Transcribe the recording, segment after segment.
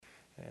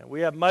And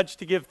we have much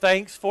to give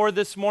thanks for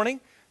this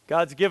morning.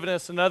 God's given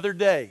us another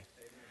day,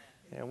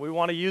 and we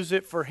want to use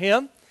it for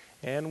Him.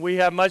 And we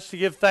have much to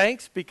give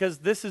thanks because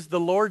this is the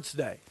Lord's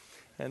Day.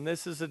 And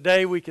this is a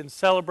day we can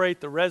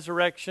celebrate the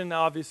resurrection.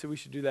 Obviously, we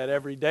should do that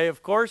every day,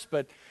 of course,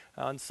 but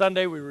on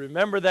Sunday we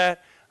remember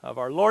that of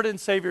our Lord and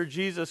Savior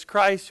Jesus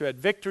Christ, who had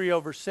victory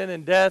over sin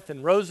and death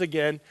and rose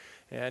again,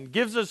 and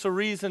gives us a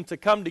reason to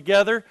come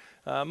together,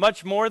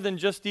 much more than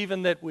just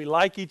even that we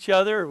like each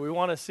other or we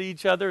want to see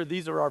each other.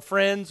 These are our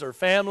friends or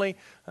family.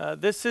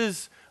 This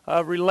is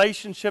a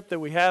relationship that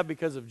we have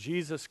because of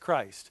Jesus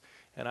Christ.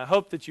 And I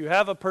hope that you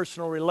have a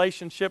personal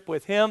relationship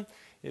with Him.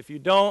 If you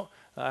don't,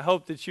 I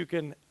hope that you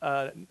can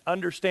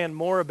understand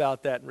more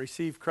about that and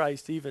receive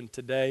Christ even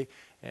today.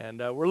 And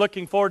we're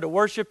looking forward to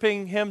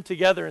worshiping Him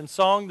together in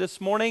song this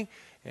morning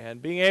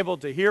and being able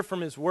to hear from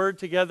His Word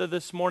together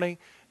this morning.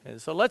 And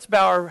so let's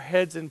bow our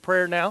heads in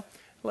prayer now.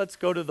 Let's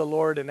go to the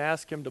Lord and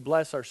ask Him to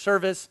bless our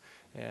service,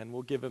 and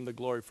we'll give Him the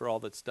glory for all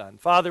that's done.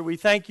 Father, we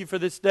thank You for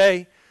this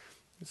day,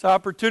 this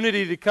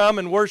opportunity to come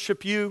and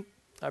worship You.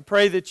 I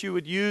pray that You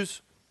would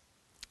use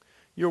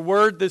Your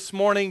Word this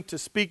morning to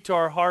speak to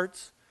our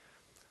hearts.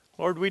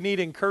 Lord, we need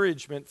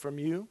encouragement from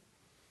You.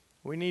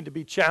 We need to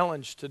be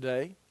challenged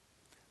today.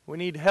 We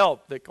need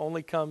help that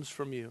only comes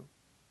from You.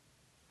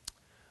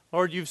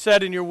 Lord, You've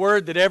said in Your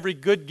Word that every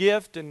good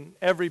gift and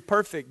every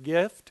perfect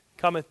gift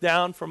cometh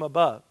down from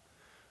above,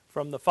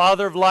 from the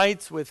Father of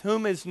lights, with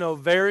whom is no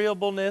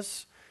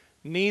variableness,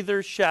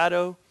 neither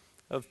shadow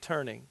of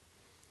turning.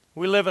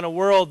 We live in a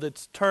world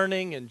that's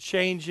turning and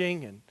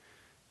changing, and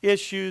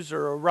issues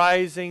are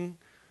arising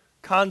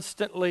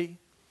constantly.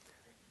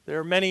 There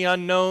are many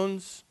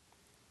unknowns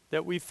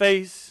that we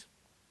face.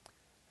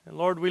 And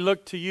Lord, we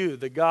look to You,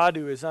 the God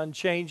who is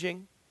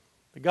unchanging,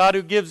 the God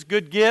who gives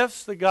good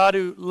gifts, the God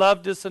who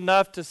loved us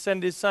enough to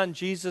send His Son,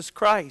 Jesus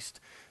Christ,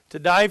 to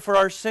die for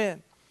our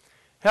sin.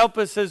 Help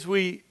us as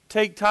we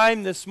take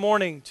time this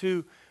morning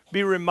to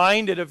be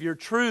reminded of Your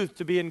truth,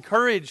 to be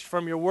encouraged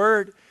from Your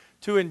Word,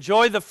 to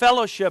enjoy the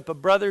fellowship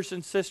of brothers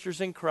and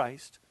sisters in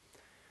Christ.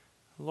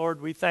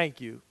 Lord, we thank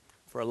You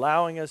for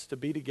allowing us to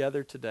be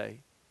together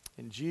today.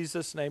 In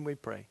Jesus' name we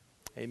pray.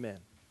 Amen.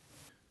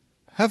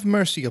 Have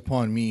mercy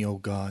upon me, O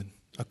God,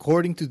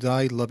 according to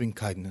Thy loving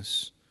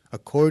kindness.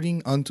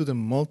 According unto the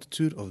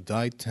multitude of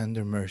Thy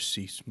tender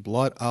mercies,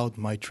 blot out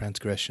my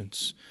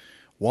transgressions.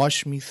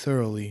 Wash me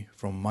thoroughly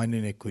from mine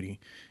iniquity,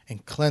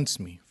 and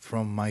cleanse me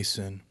from my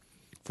sin.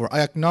 For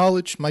I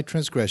acknowledge my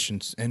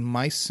transgressions, and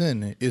my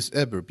sin is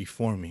ever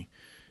before me.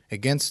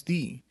 Against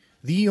Thee,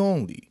 Thee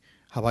only,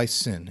 have I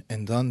sinned,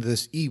 and done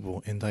this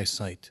evil in Thy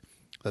sight,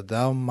 that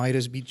Thou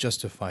mightest be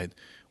justified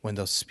when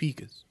Thou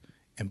speakest,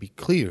 and be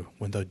clear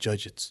when Thou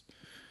judgest.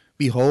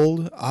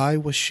 Behold, I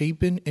was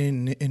shapen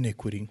in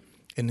iniquity,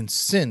 and in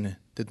sin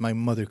did my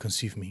mother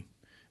conceive me.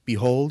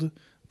 Behold,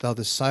 Thou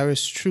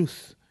desirest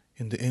truth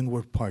in the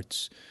inward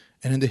parts,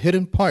 and in the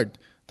hidden part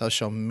Thou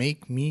shalt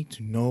make me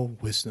to know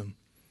wisdom.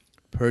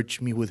 Purge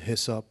me with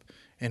hyssop,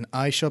 and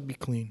I shall be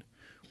clean.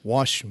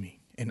 Wash me,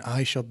 and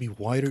I shall be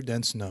whiter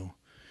than snow.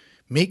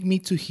 Make me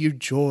to hear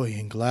joy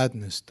and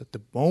gladness, that the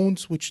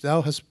bones which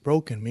Thou hast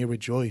broken may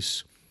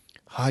rejoice.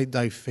 Hide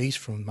Thy face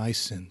from my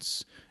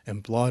sins,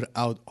 and blot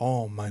out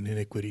all mine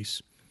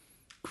iniquities.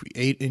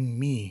 Create in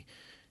me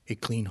a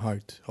clean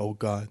heart, O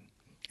God,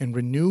 and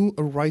renew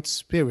a right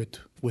spirit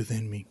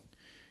within me.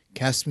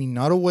 Cast me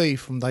not away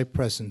from Thy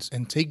presence,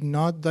 and take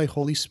not Thy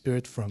Holy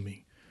Spirit from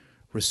me.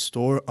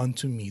 Restore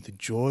unto me the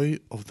joy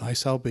of Thy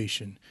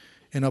salvation,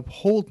 and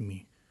uphold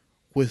me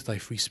with Thy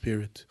free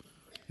spirit.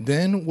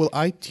 Then will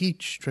I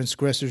teach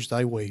transgressors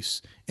Thy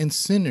ways, and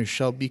sinners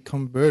shall be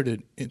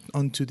converted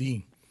unto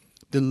Thee.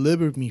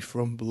 Deliver me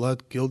from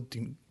blood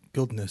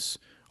guiltiness,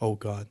 O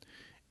God,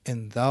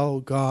 and Thou,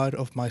 God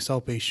of my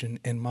salvation,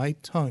 and my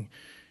tongue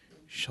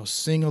shall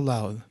sing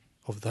aloud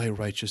of Thy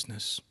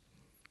righteousness.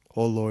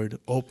 O Lord,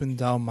 open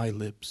Thou my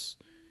lips,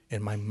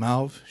 and my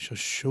mouth shall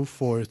show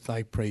forth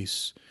Thy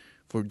praise.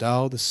 For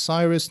Thou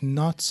desirest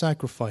not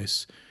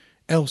sacrifice,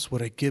 else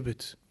would I give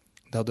it.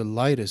 Thou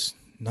delightest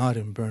not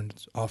in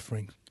burnt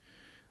offerings.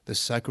 The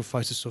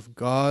sacrifices of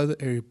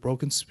God are a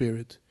broken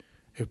spirit,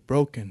 a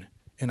broken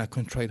and a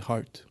contrite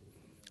heart.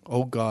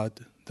 O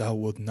God, Thou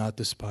wilt not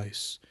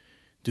despise.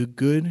 Do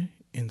good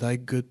in Thy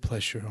good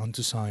pleasure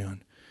unto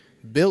Zion.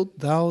 Build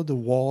Thou the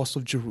walls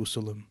of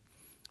Jerusalem.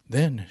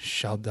 Then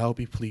shalt Thou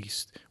be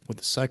pleased with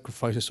the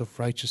sacrifices of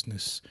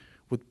righteousness,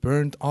 with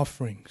burnt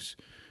offerings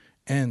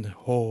and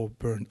whole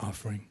burnt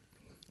offering.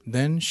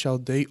 Then shall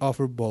they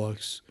offer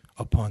bullocks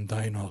upon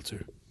Thine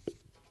altar.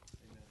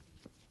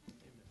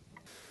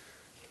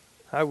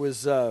 I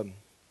was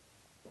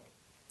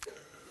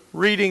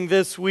reading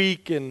this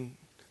week, and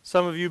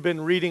some of you have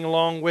been reading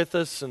along with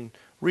us and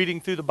reading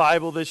through the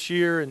Bible this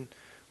year, and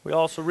we're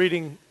also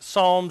reading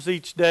Psalms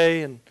each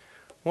day. And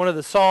one of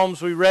the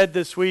Psalms we read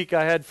this week,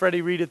 I had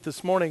Freddie read it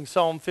this morning,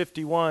 Psalm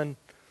 51.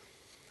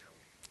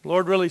 The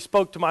Lord really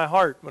spoke to my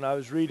heart when I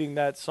was reading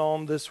that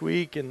psalm this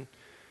week, and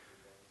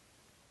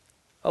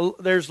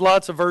there's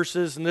lots of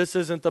verses, and this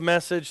isn't the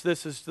message.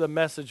 This is the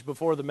message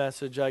before the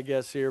message, I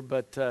guess, here.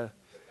 But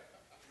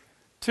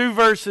Two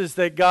verses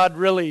that God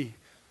really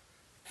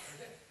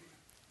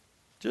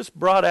just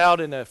brought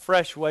out in a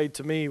fresh way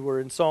to me were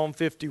in Psalm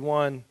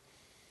 51.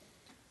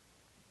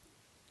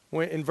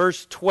 In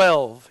verse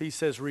 12, he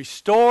says,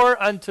 "Restore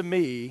unto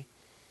me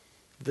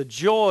the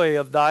joy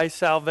of thy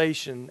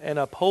salvation, and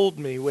uphold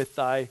me with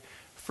thy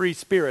free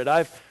spirit."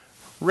 I've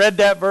read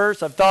that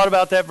verse, I've thought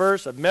about that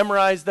verse, I've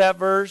memorized that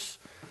verse,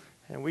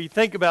 and we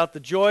think about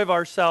the joy of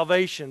our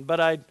salvation, but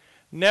I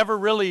never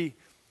really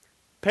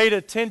paid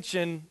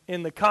attention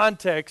in the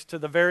context to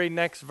the very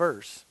next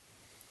verse.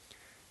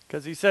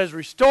 Because he says,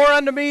 "Restore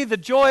unto me the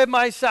joy of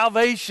my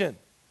salvation."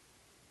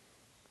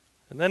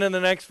 And then in the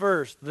next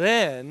verse,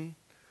 "Then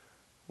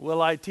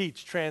will I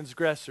teach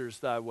transgressors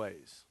thy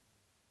ways,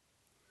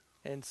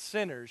 and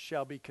sinners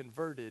shall be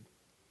converted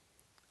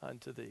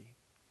unto thee."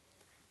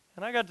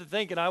 And I got to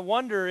thinking, I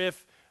wonder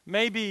if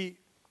maybe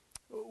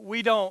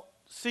we don't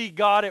see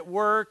God at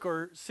work,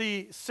 or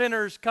see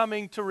sinners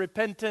coming to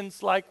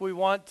repentance like we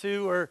want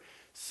to, or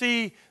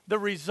see the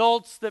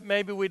results that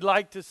maybe we'd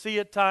like to see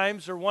at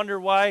times, or wonder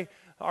why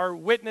our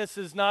witness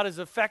is not as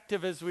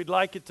effective as we'd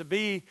like it to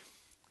be.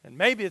 And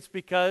maybe it's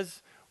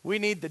because we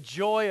need the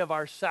joy of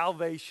our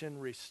salvation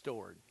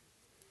restored.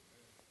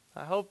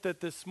 I hope that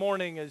this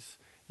morning, as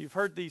you've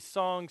heard these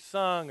songs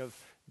sung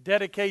of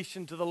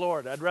dedication to the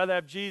Lord, I'd rather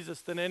have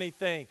Jesus than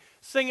anything,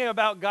 singing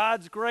about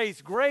God's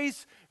grace,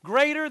 grace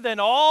greater than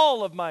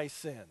all of my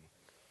sin.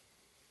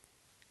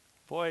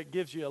 Boy, it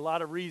gives you a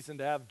lot of reason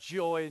to have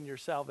joy in your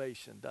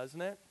salvation,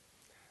 doesn't it?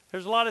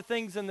 There's a lot of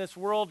things in this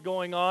world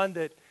going on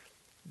that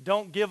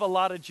don't give a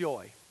lot of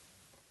joy.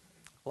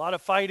 A lot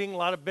of fighting, a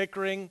lot of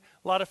bickering,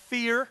 a lot of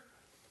fear,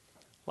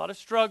 a lot of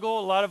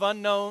struggle, a lot of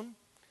unknown.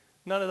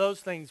 None of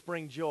those things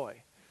bring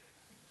joy.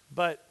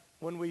 But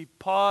when we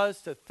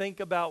pause to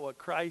think about what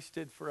Christ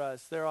did for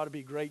us, there ought to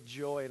be great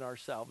joy in our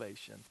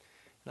salvation.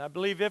 And I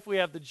believe if we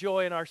have the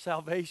joy in our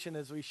salvation,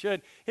 as we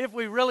should, if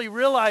we really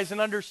realize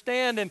and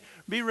understand and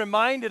be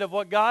reminded of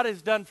what God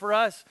has done for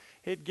us,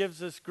 it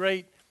gives us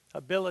great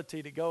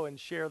ability to go and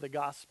share the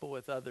gospel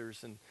with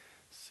others and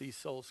see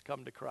souls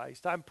come to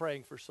Christ. I'm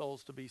praying for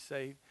souls to be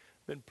saved.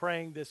 Been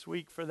praying this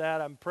week for that.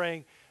 I'm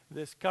praying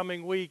this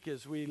coming week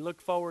as we look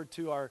forward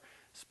to our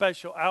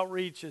special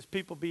outreach, as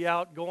people be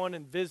out going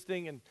and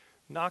visiting and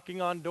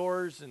knocking on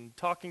doors and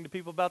talking to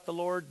people about the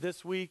Lord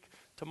this week,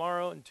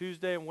 tomorrow and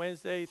Tuesday and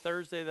Wednesday,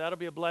 Thursday. That'll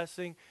be a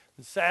blessing.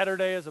 And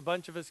Saturday, as a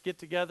bunch of us get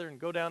together and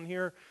go down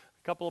here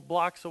a couple of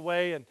blocks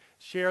away and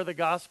share the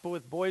gospel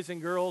with boys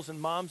and girls and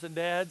moms and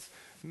dads,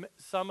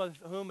 some of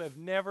whom have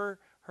never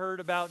heard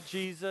about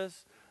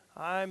Jesus.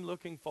 I'm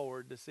looking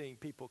forward to seeing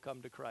people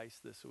come to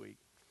Christ this week.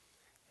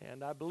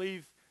 And I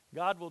believe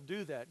God will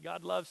do that.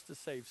 God loves to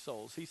save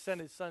souls. He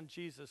sent his son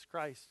Jesus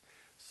Christ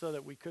so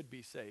that we could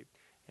be saved.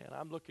 And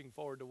I'm looking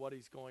forward to what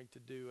he's going to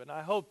do. And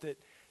I hope that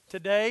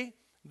today,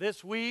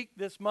 this week,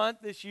 this month,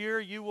 this year,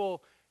 you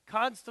will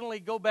constantly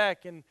go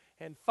back and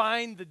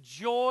find the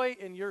joy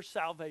in your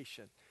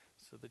salvation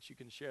so that you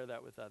can share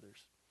that with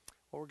others.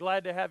 Well, we're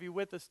glad to have you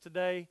with us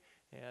today.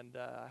 And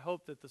I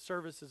hope that the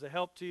service is a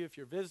help to you. If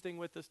you're visiting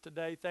with us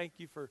today, thank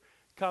you for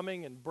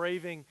coming and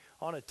braving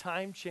on a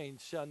time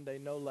change Sunday,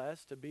 no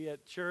less, to be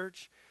at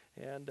church.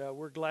 And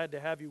we're glad to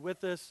have you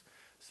with us.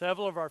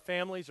 Several of our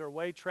families are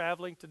away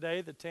traveling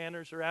today. The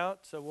Tanners are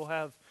out, so we'll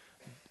have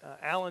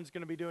Alan's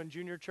going to be doing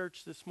junior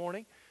church this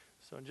morning.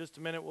 So in just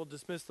a minute, we'll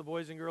dismiss the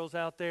boys and girls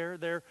out there.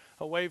 They're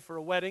away for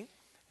a wedding.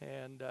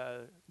 And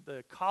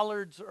the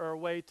Collards are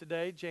away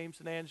today, James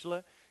and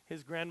Angela.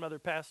 His grandmother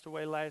passed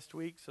away last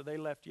week, so they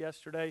left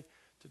yesterday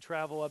to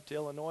travel up to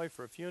Illinois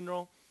for a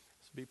funeral.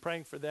 So be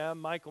praying for them.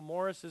 Michael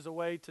Morris is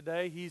away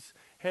today. He's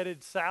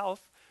headed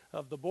south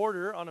of the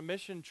border on a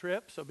mission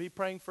trip, so be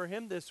praying for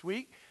him this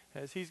week,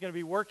 as he's going to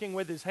be working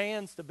with his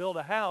hands to build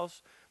a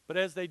house. But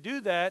as they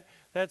do that,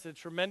 that's a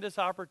tremendous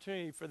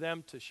opportunity for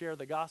them to share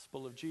the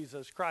gospel of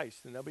Jesus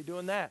Christ, and they'll be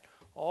doing that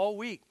all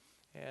week.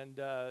 And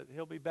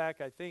he'll be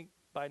back, I think,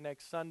 by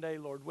next Sunday,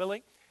 Lord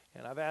willing.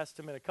 And I've asked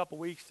him in a couple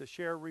weeks to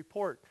share a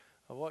report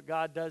of what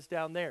God does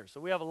down there. So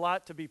we have a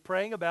lot to be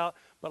praying about,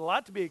 but a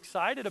lot to be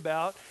excited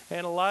about,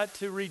 and a lot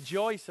to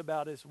rejoice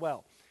about as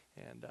well.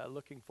 And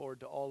looking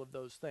forward to all of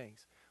those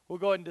things. We'll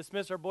go ahead and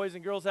dismiss our boys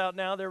and girls out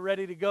now. They're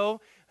ready to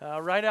go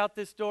right out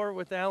this door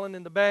with Alan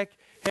in the back,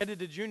 headed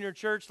to junior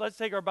church. Let's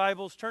take our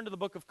Bibles, turn to the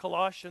book of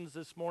Colossians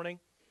this morning.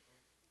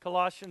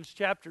 Colossians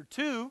chapter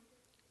 2.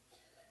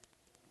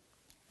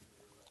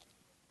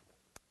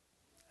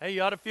 Hey,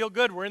 you ought to feel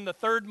good. We're in the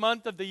third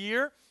month of the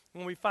year,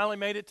 and we finally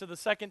made it to the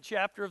second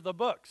chapter of the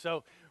book.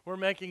 So we're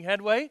making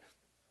headway.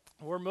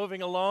 We're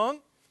moving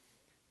along.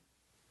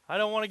 I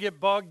don't want to get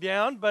bogged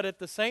down, but at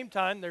the same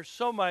time, there's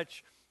so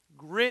much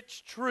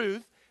rich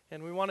truth,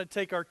 and we want to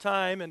take our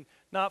time and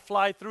not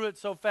fly through it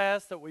so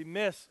fast that we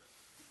miss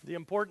the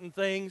important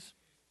things.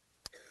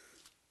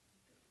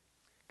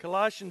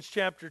 Colossians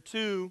chapter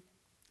 2.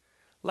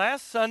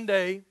 Last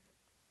Sunday,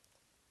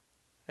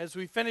 as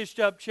we finished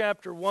up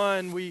chapter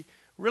 1, we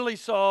really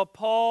saw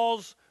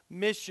Paul's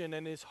mission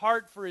and his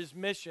heart for his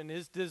mission,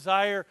 his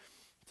desire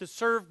to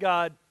serve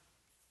God,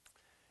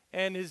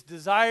 and his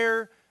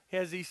desire,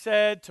 as he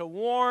said, to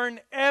warn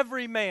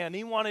every man.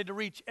 He wanted to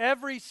reach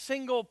every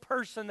single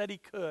person that he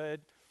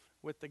could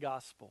with the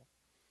gospel.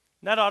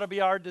 And that ought to be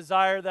our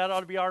desire. That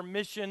ought to be our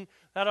mission.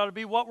 That ought to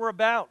be what we're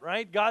about,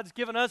 right? God's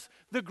given us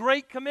the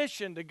Great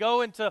Commission to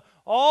go into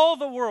all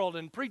the world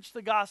and preach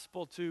the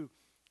gospel to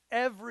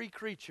every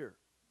creature.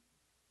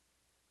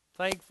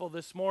 Thankful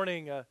this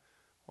morning, one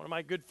of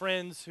my good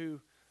friends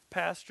who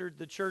pastored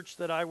the church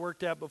that I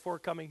worked at before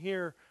coming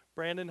here,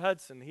 Brandon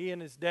Hudson, he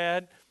and his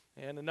dad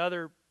and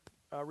another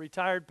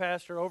retired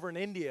pastor over in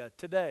India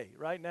today,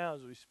 right now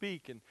as we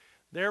speak. And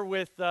they're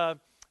with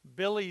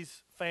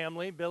Billy's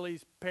family,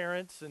 Billy's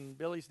parents, and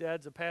Billy's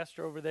dad's a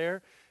pastor over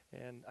there.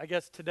 And I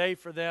guess today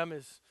for them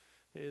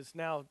is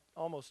now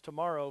almost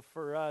tomorrow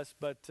for us.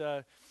 But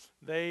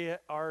they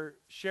are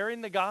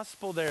sharing the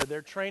gospel there.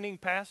 They're training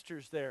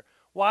pastors there.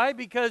 Why?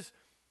 Because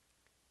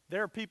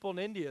there are people in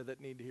India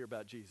that need to hear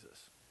about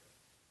Jesus.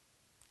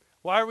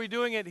 Why are we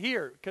doing it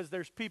here? Because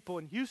there's people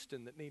in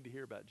Houston that need to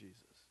hear about Jesus.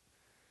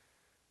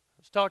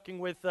 I was talking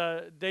with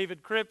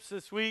David Cripps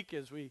this week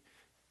as we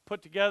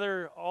put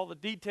together all the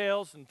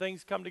details and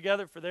things come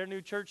together for their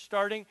new church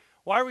starting.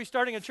 Why are we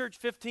starting a church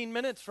 15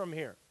 minutes from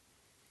here?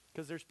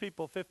 Because there's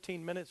people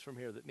 15 minutes from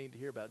here that need to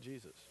hear about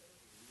Jesus.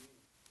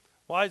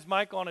 Why is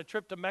Mike on a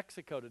trip to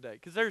Mexico today?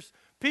 Because there's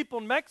people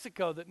in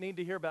Mexico that need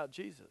to hear about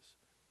Jesus.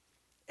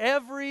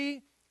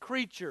 Every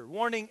creature,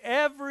 warning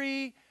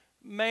every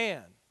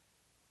man.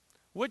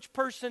 Which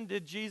person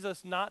did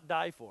Jesus not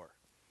die for?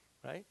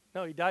 Right?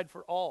 No, he died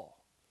for all.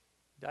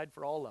 He died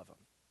for all of them.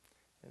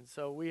 And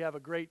so we have a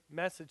great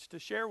message to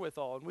share with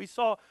all. And we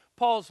saw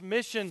Paul's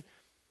mission.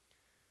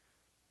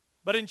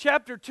 But in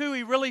chapter 2,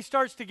 he really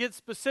starts to get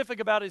specific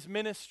about his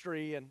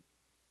ministry. And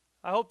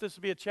I hope this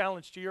will be a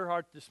challenge to your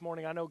heart this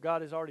morning. I know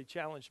God has already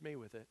challenged me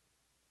with it.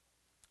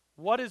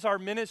 What is our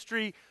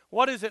ministry?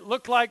 What does it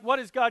look like? What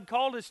has God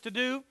called us to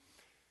do?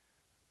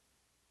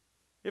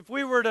 If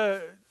we were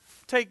to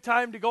take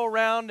time to go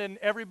around and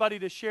everybody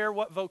to share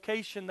what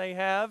vocation they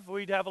have,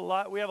 we have a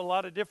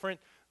lot of different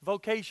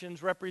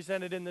vocations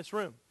represented in this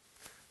room.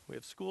 We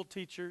have school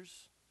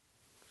teachers.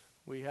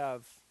 We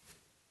have,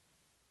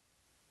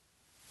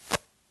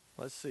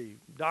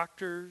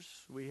 doctors.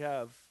 We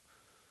have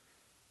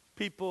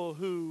people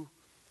who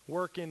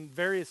work in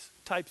various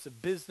types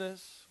of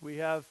business. We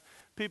have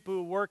people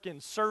who work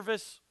in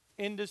service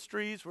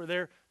industries where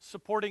they're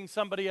supporting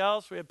somebody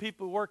else. We have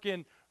people who work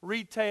in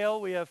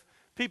retail. We have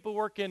people who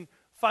work in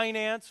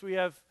finance. We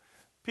have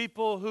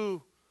people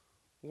who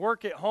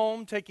work at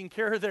home taking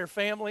care of their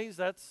families.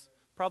 That's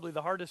probably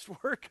the hardest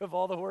work of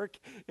all the work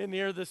in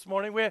here this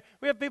morning. We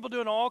have people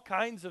doing all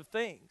kinds of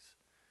things.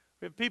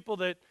 We have people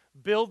that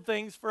build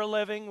things for a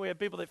living. We have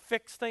people that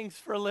fix things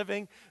for a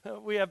living.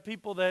 We have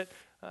people that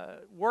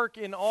work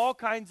in all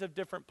kinds of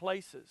different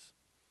places.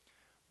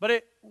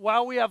 But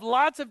while we have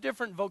lots of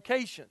different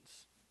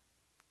vocations,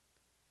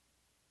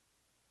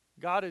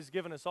 God has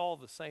given us all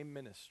the same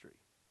ministry.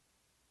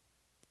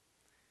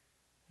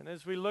 And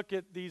as we look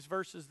at these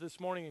verses this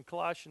morning in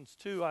Colossians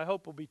 2, I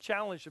hope we'll be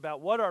challenged about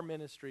what our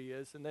ministry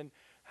is and then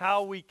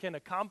how we can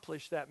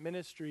accomplish that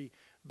ministry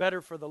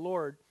better for the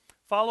Lord.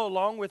 Follow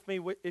along with me,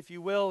 if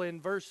you will,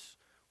 in verse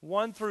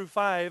 1 through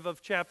 5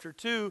 of chapter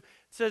 2.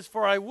 It says,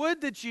 "For I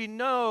would that you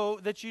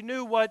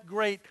knew what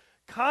great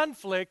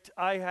conflict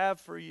I have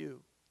for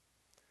you,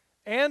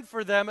 and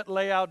for them at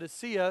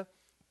Laodicea,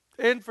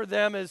 and for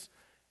them as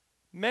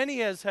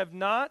many as have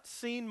not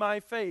seen my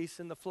face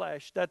in the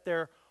flesh, that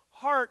their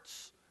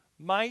hearts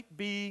might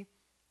be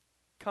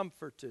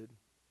comforted,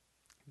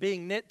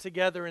 being knit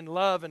together in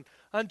love, and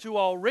unto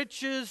all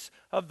riches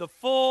of the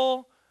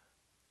full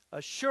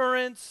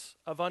assurance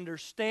of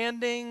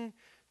understanding,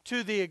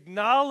 to the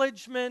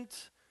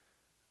acknowledgement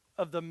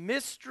of the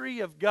mystery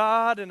of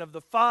God and of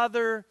the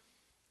Father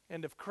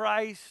and of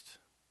Christ."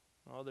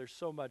 Oh, there's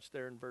so much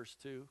there in verse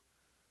 2.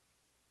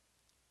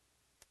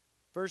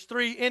 Verse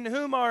 3, "In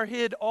whom are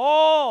hid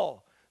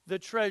all the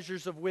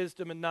treasures of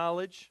wisdom and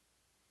knowledge.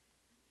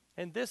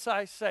 And this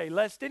I say,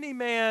 lest any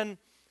man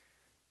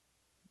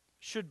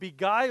should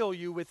beguile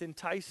you with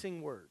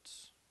enticing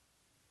words.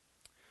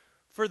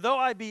 For though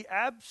I be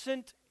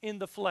absent in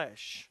the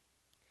flesh,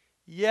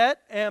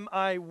 yet am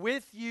I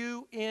with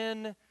you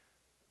in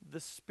the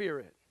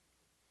Spirit,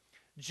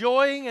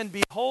 joying and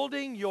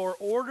beholding your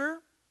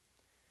order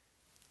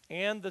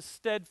and the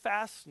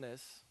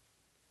steadfastness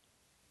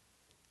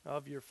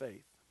of your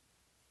faith."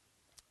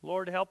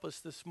 Lord, help us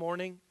this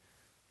morning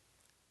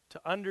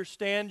to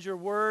understand your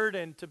word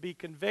and to be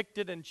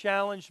convicted and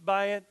challenged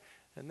by it,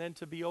 and then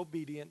to be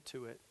obedient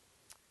to it.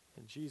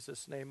 In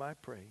Jesus' name I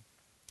pray.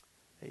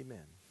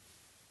 Amen.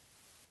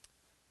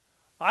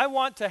 I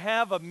want to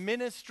have a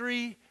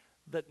ministry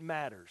that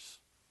matters.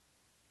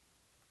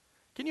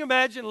 Can you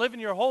imagine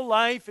living your whole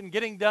life and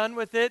getting done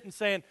with it and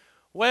saying,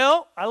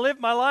 well, I lived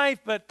my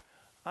life, but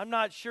I'm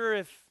not sure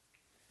if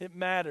it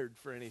mattered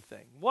for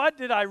anything. What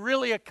did I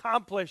really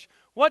accomplish?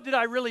 What did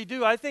I really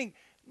do? I think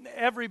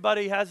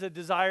everybody has a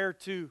desire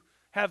to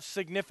have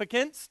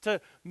significance,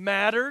 to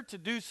matter, to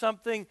do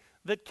something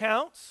that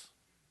counts.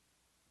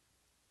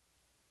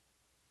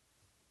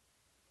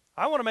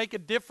 I want to make a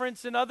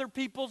difference in other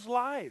people's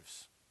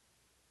lives.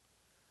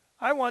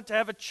 I want to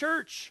have a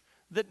church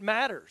that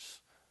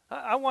matters.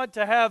 I want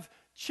to have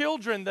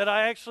children that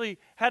I actually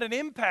had an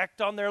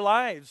impact on their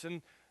lives,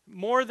 and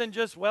more than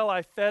just, well,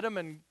 I fed them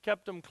and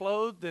kept them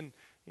clothed and,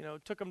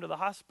 took them to the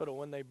hospital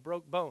when they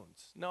broke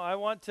bones. No, I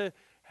want to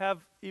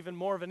have even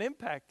more of an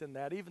impact than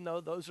that, even though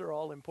those are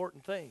all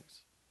important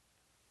things.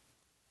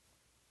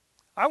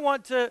 I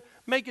want to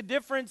make a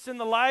difference in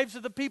the lives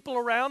of the people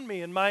around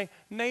me in my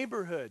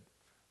neighborhood,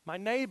 my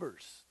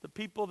neighbors, the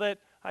people that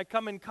I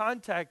come in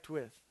contact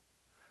with.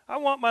 I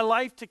want my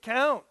life to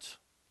count.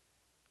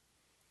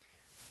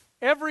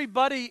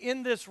 Everybody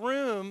in this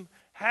room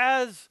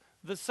has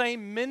the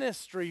same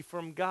ministry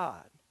from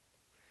God.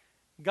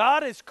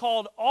 God has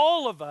called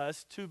all of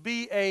us to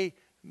be a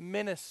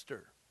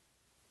minister.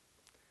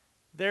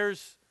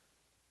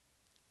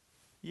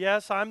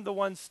 Yes, I'm the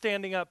one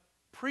standing up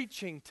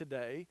preaching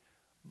today,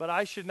 but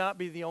I should not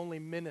be the only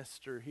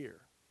minister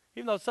here.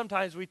 Even though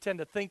sometimes we tend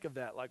to think of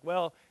that, like,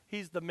 well,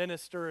 he's the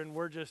minister and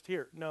we're just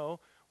here. No,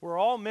 we're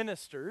all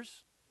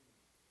ministers.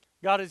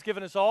 God has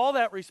given us all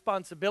that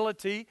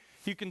responsibility.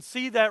 You can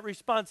see that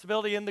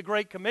responsibility in the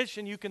Great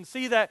Commission. You can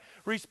see that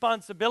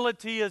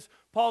responsibility as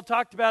Paul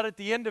talked about at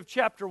the end of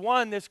chapter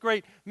 1, this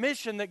great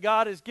mission that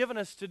God has given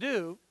us to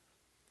do.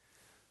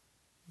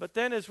 But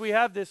then as we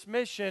have this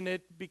mission,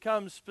 it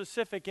becomes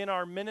specific in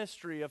our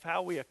ministry of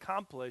how we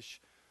accomplish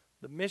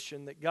the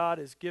mission that God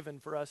has given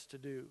for us to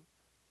do.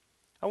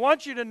 I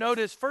want you to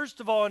notice, first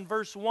of all, in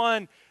verse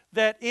 1,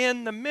 that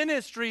in the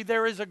ministry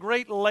there is a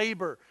great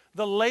labor,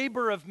 the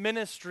labor of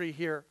ministry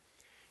here.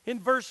 In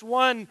verse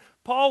 1,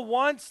 Paul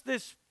wants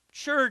this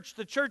church,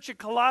 the church at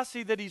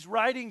Colossae that he's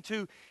writing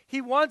to, he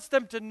wants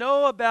them to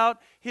know about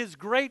his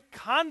great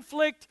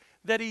conflict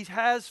that he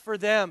has for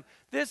them.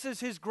 This is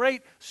his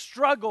great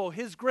struggle,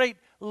 his great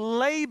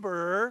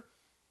labor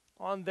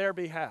on their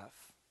behalf.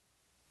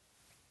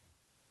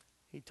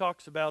 He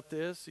talks about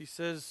this. He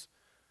says,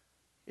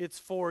 it's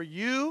for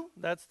you,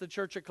 that's the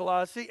church at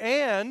Colossae,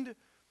 and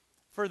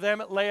for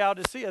them at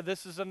Laodicea.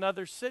 This is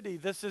another city.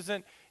 This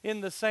isn't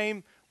in the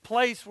same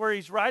place where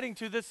he's writing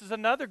to. This is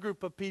another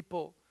group of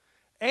people.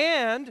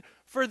 And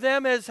for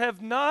them as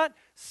have not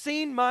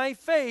seen my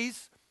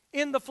face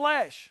in the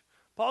flesh.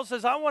 Paul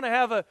says, I want to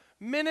have a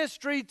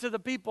ministry to the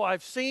people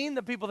I've seen,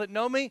 the people that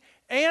know me,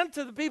 and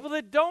to the people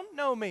that don't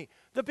know me,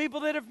 the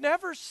people that have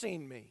never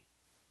seen me.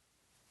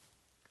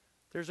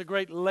 There's a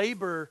great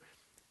labor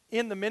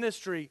in the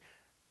ministry.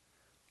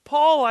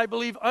 Paul, I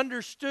believe,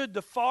 understood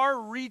the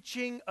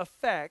far-reaching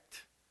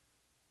effect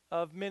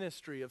of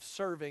ministry, of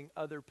serving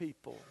other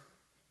people.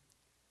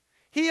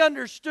 He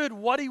understood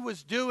what he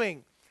was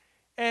doing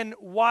and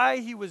why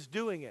he was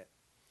doing it.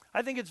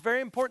 I think it's very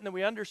important that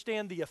we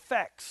understand the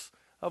effects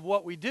of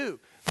what we do,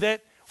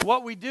 that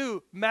what we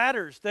do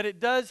matters, that it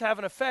does have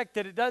an effect,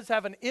 that it does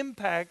have an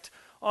impact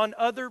on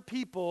other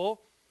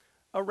people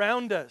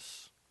around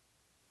us.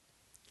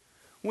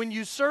 When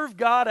you serve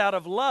God out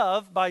of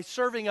love by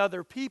serving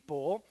other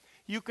people,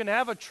 you can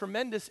have a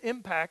tremendous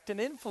impact and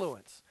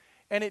influence.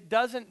 And it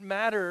doesn't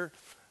matter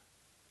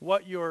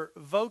what your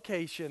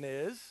vocation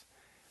is.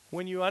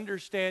 When you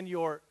understand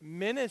your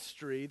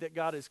ministry that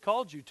God has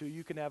called you to,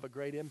 you can have a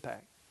great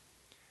impact.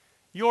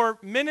 Your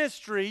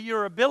ministry,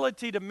 your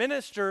ability to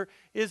minister,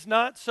 is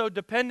not so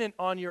dependent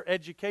on your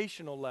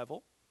educational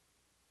level,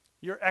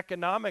 your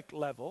economic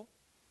level,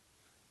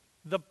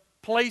 the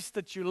place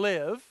that you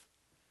live,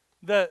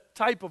 the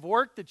type of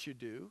work that you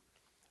do.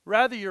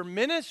 Rather, your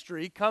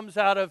ministry comes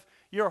out of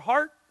your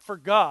heart for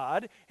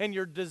God and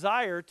your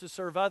desire to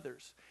serve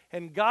others.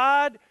 And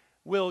God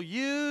will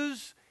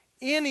use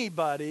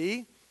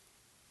anybody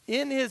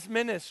in his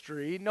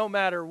ministry, no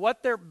matter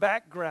what their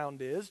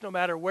background is, no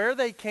matter where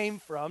they came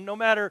from, no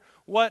matter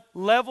what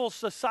level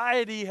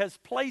society has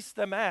placed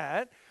them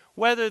at,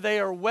 whether they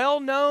are well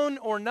known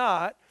or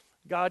not,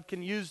 God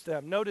can use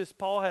them. Notice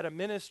Paul had a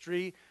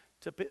ministry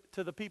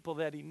to the people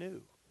that he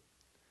knew.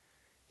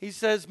 He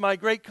says, my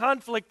great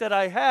conflict that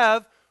I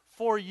have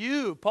for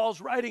you. Paul's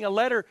writing a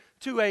letter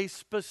to a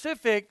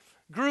specific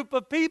group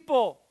of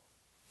people.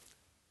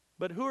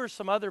 But who are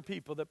some other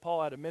people that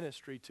Paul had a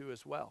ministry to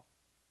as well?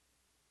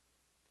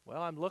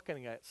 Well, I'm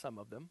looking at some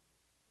of them.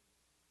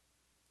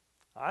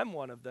 I'm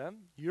one of them.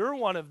 You're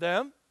one of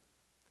them.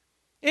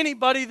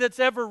 Anybody that's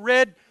ever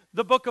read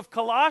the book of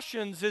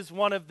Colossians is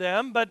one of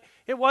them, but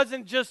it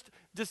wasn't just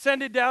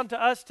descended down to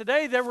us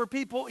today. There were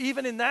people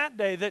even in that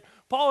day that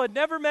Paul had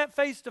never met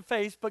face to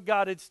face, but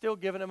God had still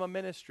given him a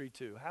ministry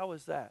to. How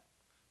is that?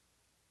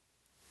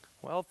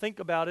 Well, think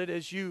about it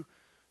as you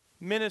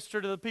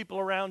minister to the people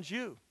around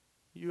you.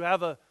 You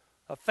have a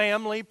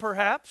family,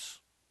 perhaps.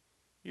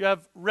 You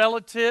have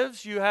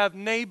relatives. You have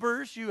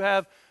neighbors. You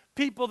have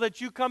people that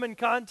you come in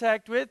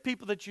contact with,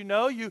 people that you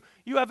know. You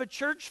have a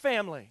church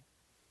family.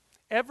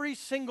 Every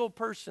single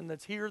person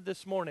that's here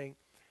this morning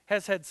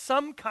has had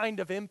some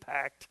kind of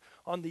impact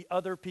on the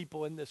other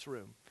people in this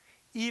room,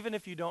 even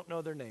if you don't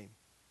know their name.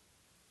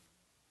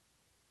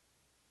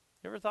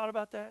 You ever thought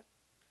about that?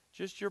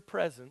 Just your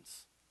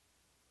presence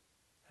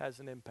has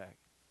an impact.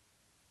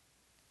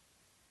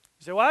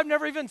 You say, well, I've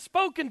never even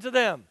spoken to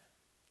them.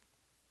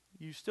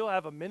 You still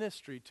have a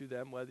ministry to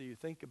them, whether you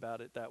think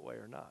about it that way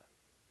or not.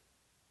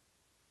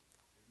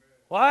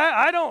 Well,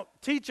 I don't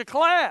teach a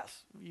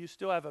class. You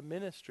still have a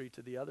ministry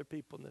to the other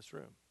people in this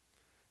room.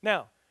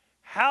 Now,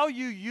 how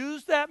you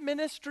use that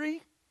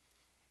ministry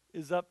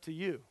is up to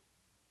you.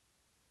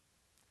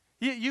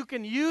 You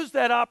can use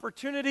that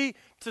opportunity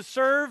to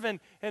serve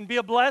and be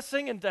a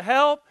blessing and to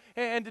help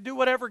and to do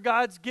whatever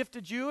God's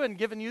gifted you and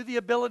given you the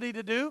ability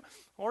to do,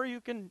 or you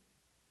can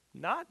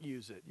not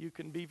use it. You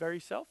can be very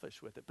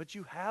selfish with it, but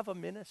you have a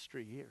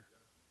ministry here.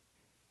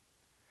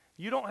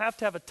 You don't have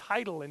to have a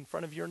title in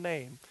front of your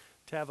name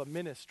to have a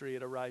ministry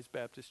at Arise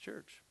Baptist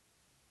Church.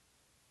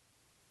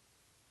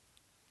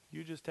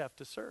 You just have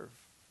to serve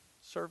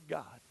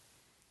God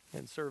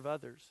and serve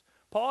others.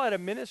 Paul had a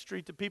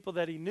ministry to people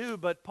that he knew,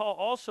 but Paul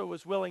also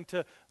was willing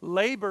to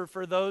labor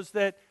for those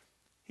that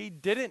he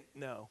didn't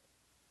know.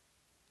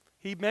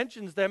 He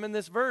mentions them in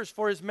this verse.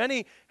 For as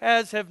many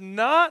as have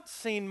not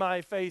seen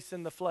my face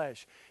in the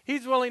flesh.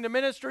 He's willing to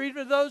minister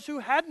even to those who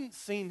hadn't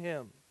seen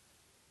him.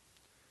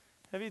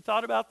 Have you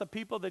thought about the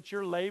people that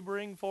you're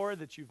laboring for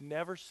that you've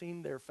never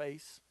seen their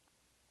face?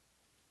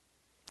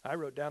 I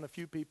wrote down a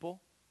few people.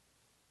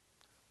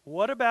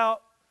 What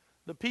about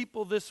the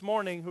people this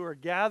morning who are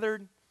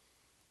gathered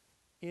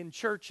in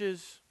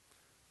churches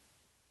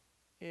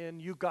in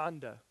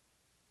Uganda?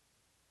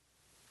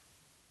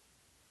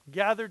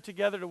 Gathered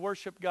together to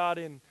worship God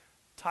in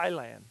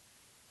Thailand.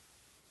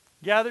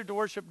 Gathered to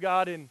worship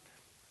God in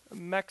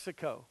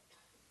Mexico.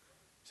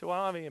 So I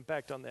don't have any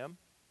impact on them.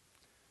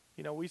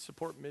 You know, we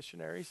support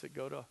missionaries that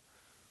go to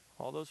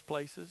all those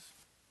places.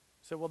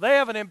 So, well, they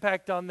have an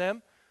impact on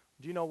them.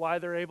 Do you know why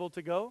they're able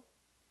to go?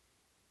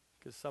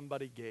 Because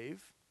somebody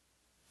gave.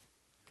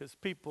 Because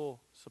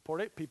people support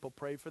it. People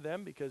pray for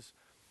them because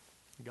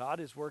God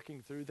is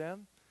working through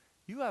them.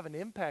 You have an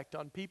impact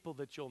on people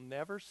that you'll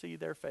never see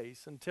their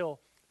face until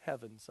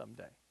heaven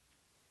someday.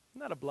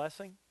 Isn't that a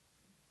blessing?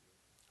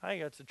 I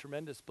think that's a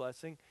tremendous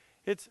blessing.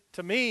 It's,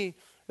 to me,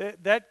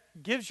 that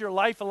gives your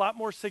life a lot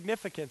more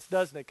significance,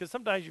 doesn't it? Because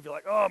sometimes you feel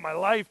like, oh, my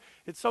life,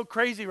 it's so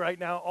crazy right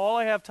now. All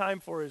I have time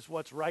for is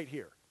what's right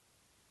here.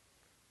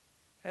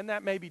 And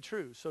that may be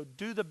true. So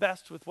do the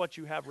best with what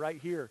you have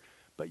right here.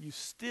 But you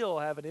still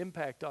have an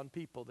impact on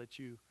people that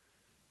you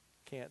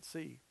can't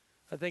see.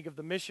 I think of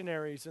the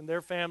missionaries and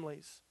their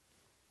families.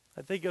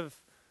 I think of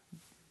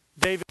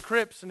David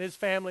Cripps and his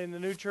family in the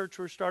new church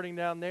we're starting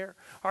down there.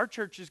 Our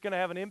church is going to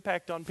have an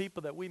impact on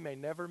people that we may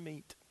never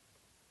meet.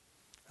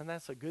 And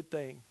that's a good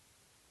thing.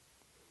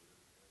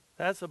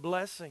 That's a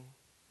blessing.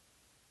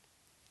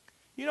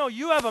 You know,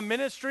 you have a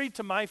ministry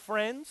to my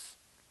friends.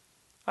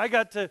 I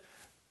got to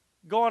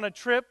go on a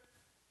trip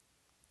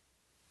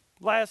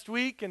last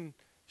week and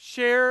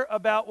share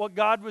about what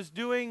God was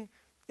doing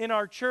in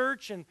our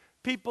church and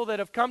people that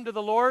have come to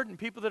the Lord and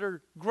people that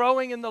are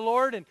growing in the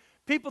Lord and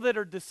people that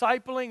are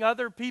discipling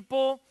other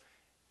people.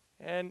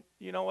 And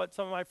you know what?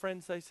 Some of my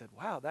friends, they said,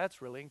 wow,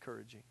 that's really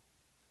encouraging.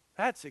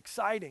 That's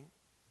exciting.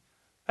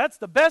 That's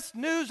the best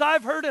news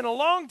I've heard in a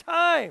long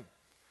time.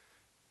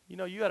 You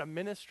know, you had a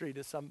ministry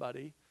to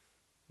somebody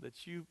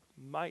that you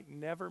might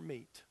never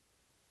meet.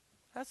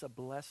 That's a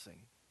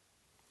blessing.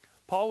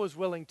 Paul was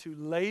willing to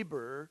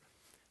labor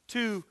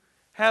to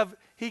have,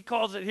 he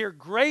calls it here,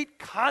 great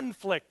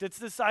conflict. It's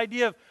this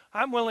idea of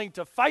I'm willing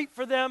to fight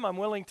for them, I'm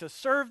willing to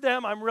serve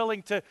them, I'm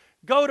willing to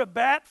go to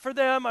bat for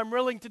them, I'm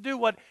willing to do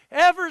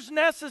whatever's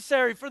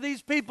necessary for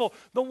these people,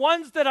 the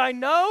ones that I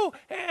know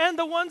and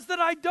the ones that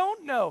I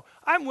don't know.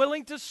 I'm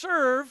willing to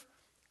serve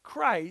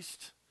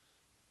Christ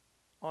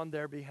on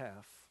their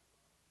behalf.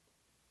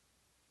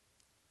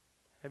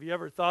 Have you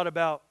ever thought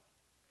about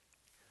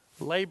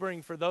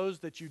laboring for those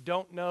that you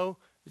don't know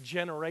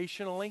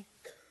generationally?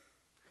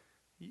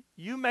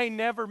 You may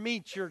never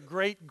meet your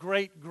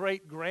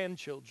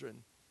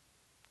great-great-great-grandchildren,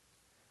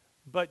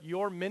 but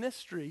your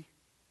ministry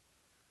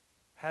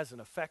has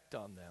an effect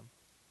on them.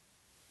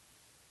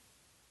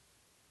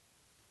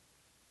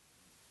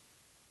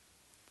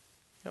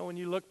 You know, when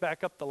you look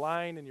back up the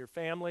line in your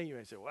family, you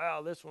may say,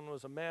 wow, this one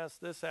was a mess,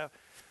 this happened.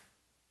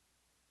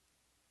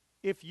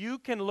 If you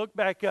can look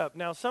back up,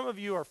 now some of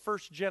you are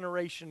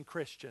first-generation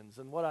Christians,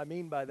 and what I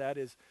mean by that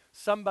is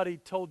somebody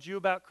told you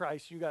about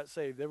Christ, you got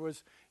saved.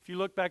 If you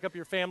look back up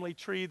your family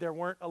tree, there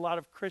weren't a lot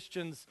of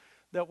Christians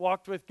that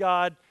walked with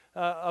God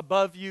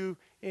above you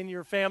in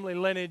your family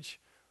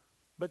lineage.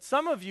 But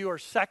some of you are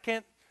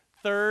second,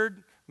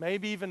 third,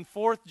 maybe even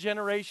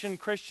fourth-generation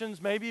Christians,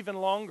 maybe even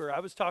longer. I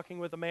was talking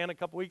with a man a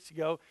couple weeks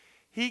ago.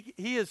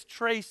 He has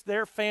traced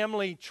their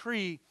family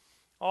tree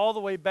all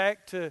the way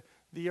back to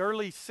the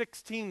early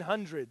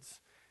 1600s,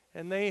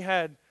 and they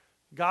had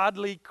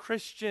godly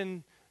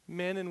Christian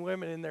men and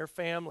women in their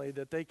family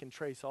that they can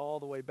trace all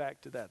the way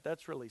back to that.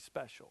 That's really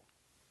special.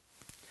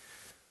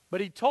 But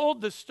he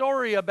told the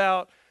story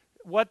about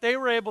what they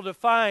were able to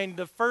find,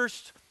 the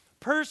first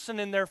person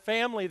in their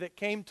family that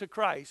came to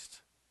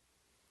Christ.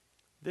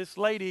 This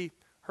lady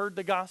heard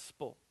the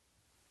gospel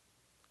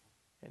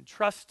and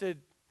trusted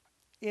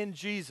in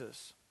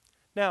Jesus.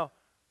 Now,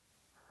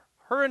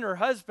 Her and her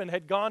husband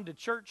had gone to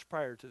church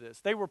prior to this.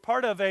 They were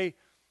part of a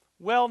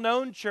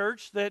well-known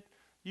church that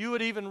you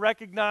would even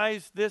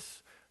recognize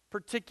this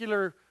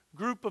particular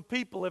group of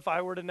people if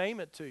I were to name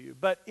it to you.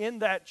 But in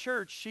that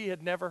church, she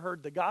had never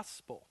heard the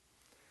gospel.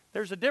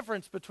 There's a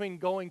difference between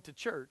going to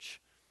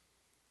church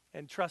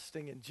and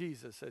trusting in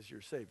Jesus as your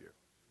Savior.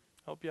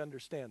 Hope you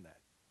understand that.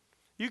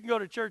 You can go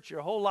to church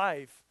your whole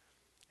life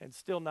and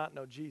still not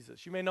know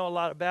Jesus. You may know a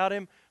lot about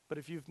him, but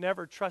if you've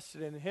never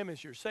trusted in him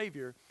as your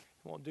Savior,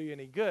 it won't do you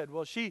any good.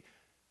 Well, she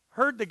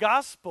heard the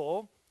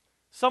gospel.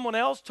 Someone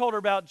else told her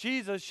about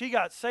Jesus. She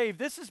got saved.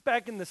 This is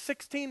back in the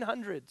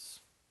 1600s.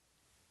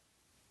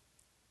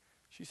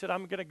 She said,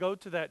 I'm going to go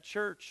to that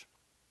church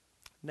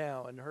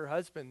now. And her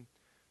husband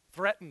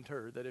threatened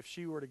her that if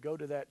she were to go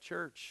to that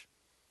church,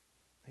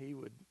 he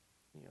would,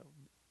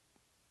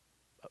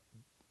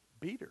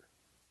 beat her.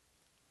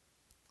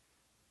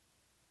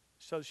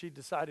 So she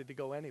decided to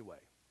go anyway.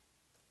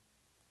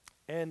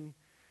 And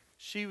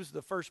she was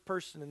the first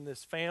person in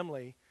this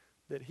family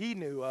that he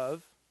knew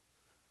of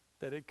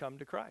that had come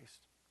to Christ.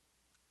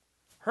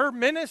 Her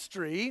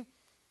ministry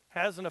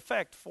has an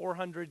effect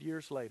 400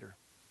 years later.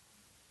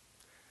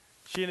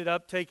 She ended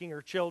up taking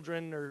her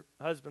children. Her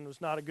husband was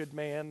not a good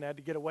man, had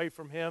to get away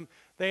from him.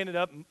 They ended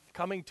up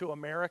coming to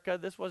America.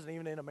 This wasn't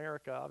even in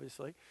America,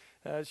 obviously.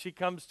 She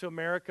comes to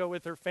America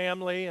with her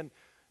family,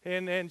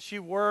 and she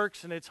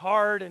works, and it's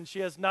hard, and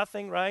she has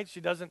nothing, right? She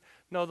doesn't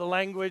know the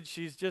language.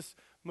 She's just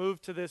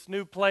moved to this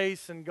new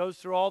place and goes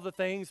through all the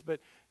things, but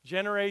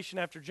generation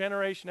after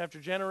generation after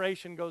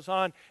generation goes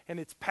on, and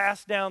it's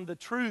passed down the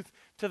truth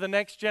to the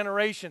next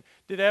generation.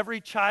 Did every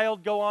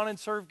child go on and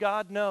serve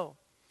God? No.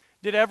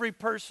 Did every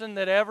person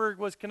that ever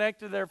was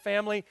connected to their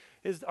family,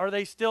 are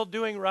they still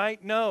doing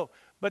right? No.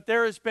 But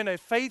there has been a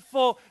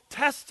faithful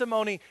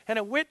testimony and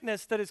a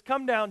witness that has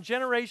come down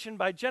generation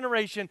by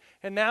generation,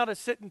 and now to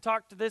sit and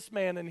talk to this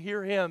man and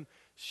hear him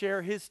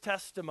share his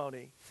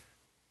testimony.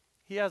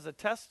 He has a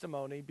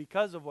testimony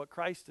because of what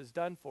Christ has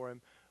done for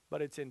him,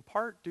 but it's in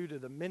part due to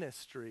the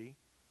ministry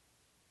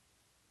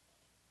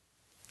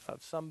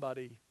of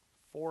somebody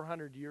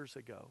 400 years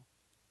ago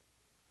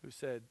who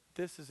said,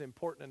 this is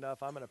important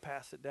enough, I'm going to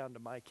pass it down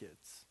to my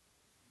kids.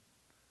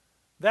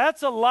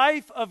 That's a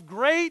life of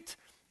great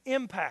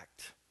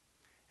impact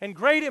and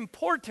great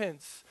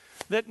importance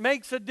that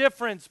makes a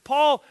difference.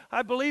 Paul,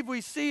 I believe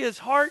we see his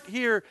heart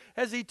here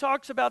as he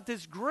talks about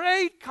this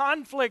great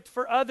conflict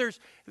for others,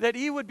 that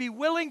he would be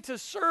willing to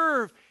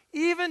serve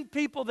even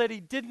people that he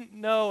didn't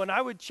know. And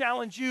I would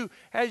challenge you,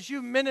 as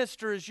you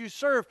minister, as you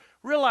serve,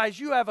 realize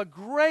you have a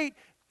great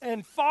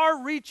and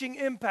far-reaching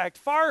impact,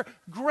 far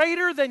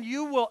greater than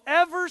you will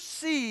ever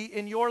see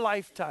in your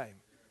lifetime.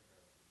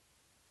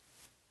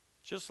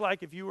 Just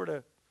like if you were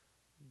to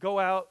go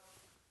out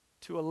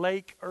to a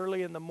lake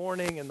early in the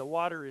morning and the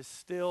water is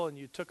still, and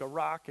you took a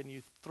rock and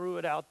you threw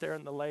it out there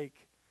in the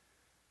lake,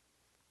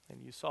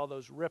 and you saw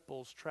those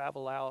ripples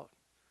travel out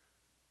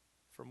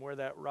from where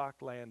that rock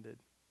landed.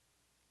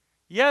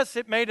 Yes,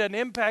 it made an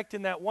impact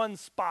in that one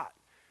spot,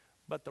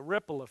 but the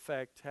ripple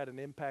effect had an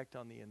impact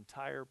on the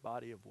entire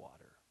body of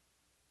water.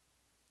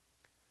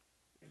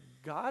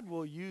 God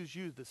will use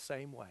you the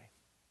same way.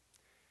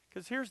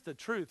 Because here's the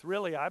truth.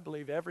 Really, I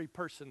believe every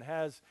person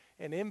has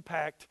an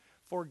impact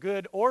for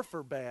good or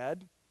for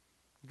bad,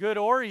 good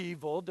or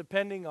evil,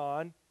 depending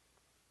on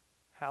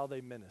how they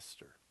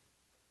minister.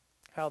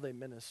 How they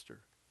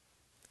minister.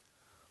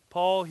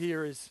 Paul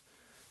here is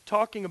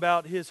talking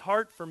about his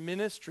heart for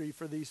ministry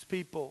for these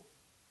people.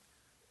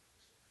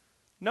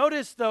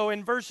 Notice, though,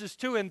 in verses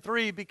 2 and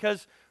 3,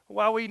 because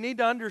while we need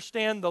to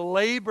understand the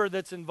labor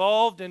that's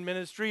involved in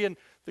ministry and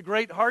the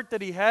great heart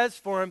that he has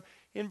for him,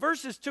 in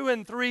verses 2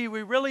 and 3,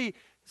 we really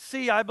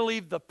see, I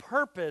believe, the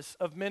purpose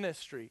of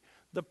ministry.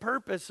 The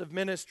purpose of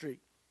ministry.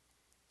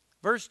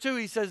 Verse 2,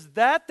 he says,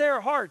 that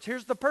their hearts,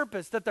 here's the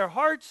purpose, that their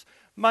hearts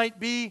might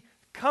be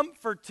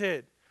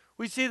comforted.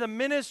 We see the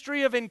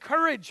ministry of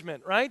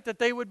encouragement, right? That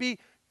they would be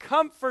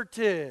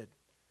comforted,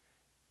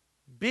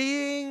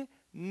 being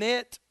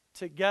knit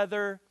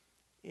together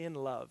in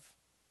love.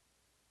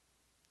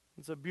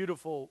 It's a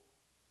beautiful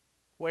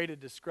way to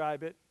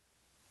describe it.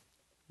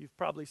 You've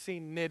probably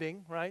seen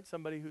knitting, right?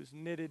 Somebody who's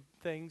knitted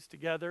things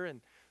together,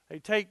 and they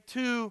take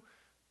two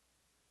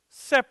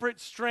separate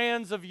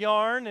strands of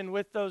yarn, and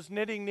with those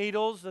knitting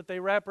needles that they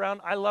wrap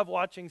around. I love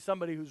watching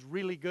somebody who's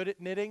really good at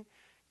knitting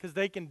because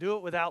they can do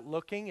it without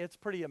looking. It's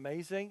pretty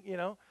amazing, you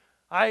know.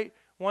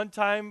 One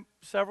time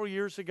several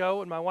years ago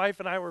when my wife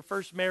and I were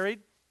first married,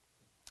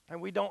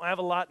 and we don't have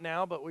a lot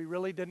now, but we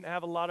really didn't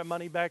have a lot of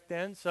money back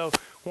then. So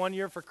one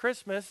year for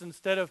Christmas,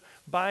 instead of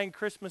buying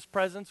Christmas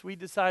presents, we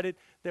decided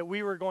that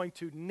we were going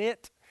to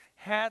knit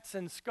hats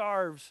and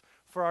scarves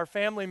for our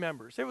family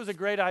members. It was a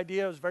great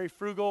idea. It was very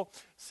frugal,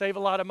 save a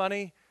lot of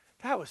money.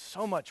 That was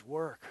so much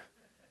work.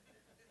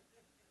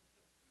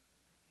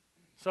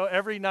 So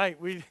every night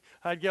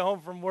I'd get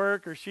home from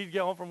work, or she'd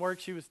get home from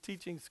work. She was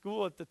teaching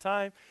school at the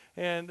time,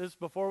 and this was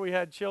before we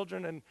had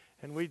children,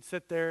 and we'd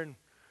sit there and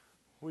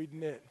we'd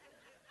knit.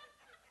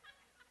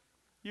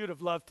 You'd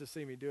have loved to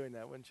see me doing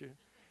that, wouldn't you?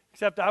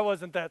 Except I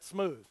wasn't that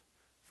smooth.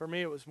 For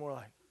me, it was more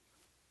like.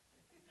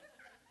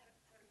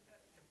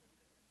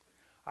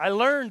 I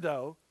learned,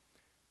 though,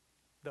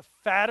 the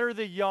fatter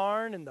the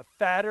yarn and the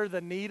fatter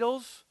the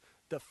needles,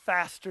 the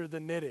faster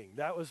the knitting.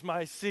 That was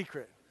my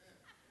secret.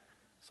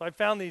 So I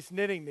found these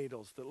knitting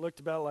needles that looked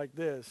about like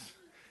this.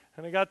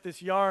 And I got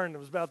this yarn that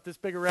was about this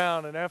big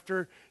around. And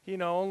after,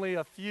 only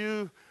a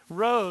few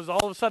rows,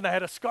 all of a sudden I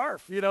had a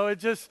scarf.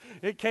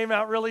 It came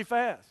out really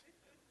fast.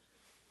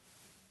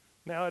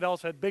 Now it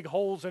also had big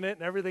holes in it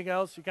and everything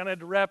else. You kind of had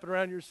to wrap it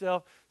around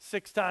yourself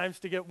 6 times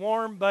to get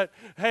warm. But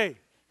hey,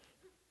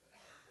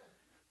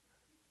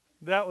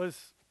 that was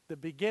the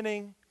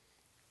beginning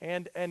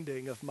and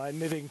ending of my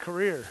knitting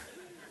career.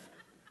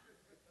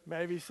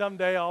 Maybe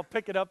someday I'll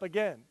pick it up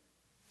again.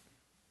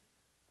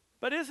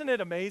 But isn't it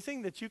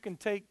amazing that you can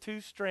take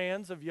 2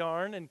 strands of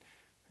yarn and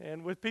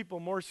with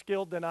people more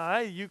skilled than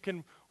I, you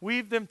can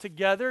weave them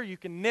together, you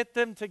can knit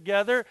them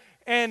together,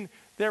 and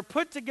they're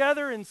put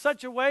together in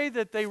such a way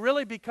that they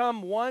really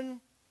become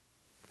one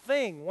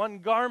thing, one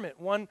garment,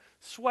 one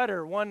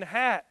sweater, one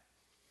hat,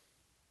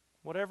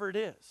 whatever it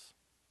is.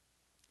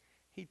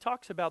 He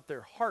talks about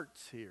their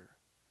hearts here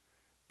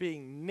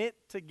being knit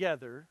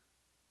together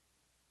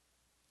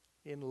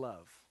in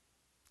love.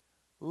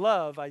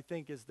 Love, I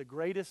think, is the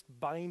greatest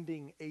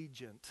binding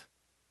agent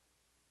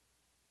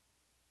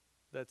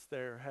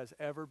has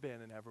ever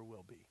been and ever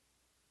will be.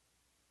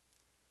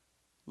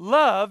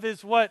 Love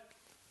is what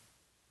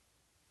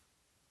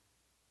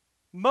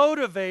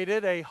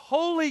motivated a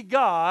holy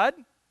God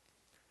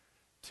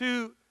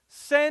to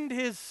send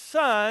his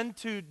Son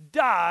to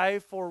die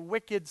for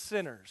wicked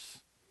sinners.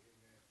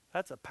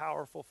 That's a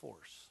powerful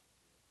force.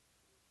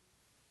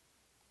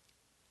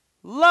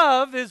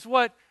 Love is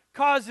what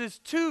causes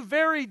 2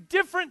 very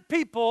different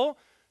people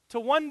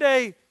to one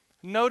day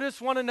notice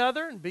one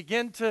another and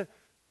begin to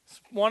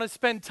want to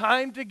spend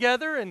time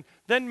together and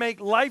then make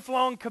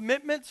lifelong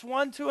commitments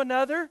one to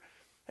another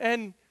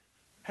and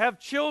have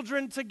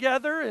children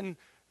together and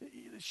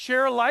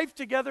share a life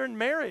together in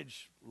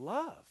marriage.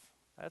 Love.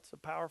 That's a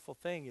powerful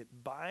thing. It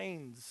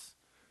binds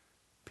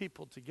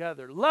people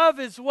together. Love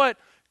is what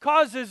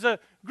causes a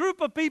group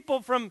of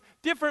people from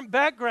different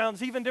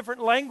backgrounds, even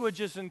different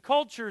languages and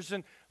cultures,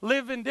 and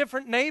live in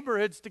different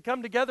neighborhoods to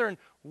come together and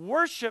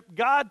worship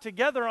God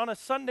together on a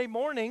Sunday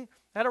morning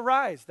at a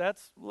Rise.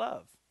 That's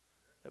love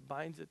that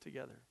binds it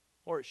together.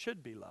 Or it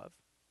should be love.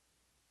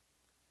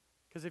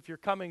 Because if you're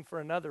coming for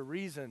another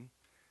reason,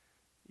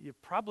 you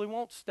probably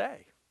won't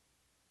stay.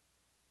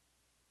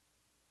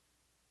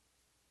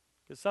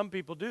 Because some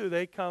people do.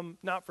 They come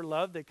not for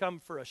love, they come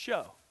for a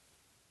show.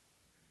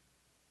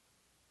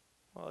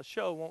 Well, a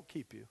show won't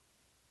keep you. It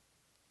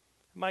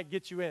might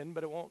get you in,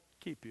 but it won't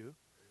keep you.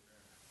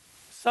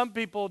 Some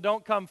people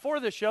don't come for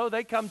the show,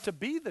 they come to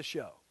be the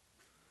show.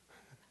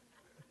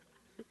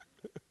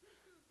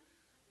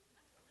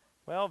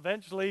 Well,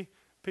 eventually,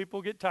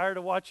 people get tired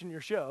of watching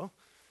your show.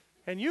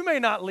 And you may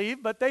not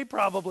leave, but they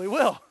probably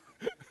will.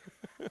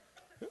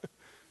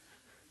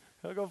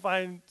 They'll go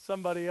find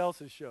somebody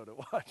else's show to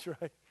watch,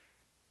 right?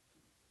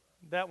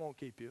 That won't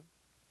keep you.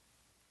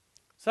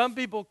 Some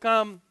people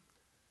come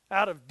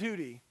out of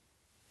duty.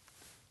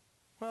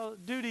 Well,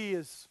 duty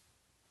is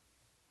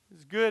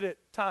good at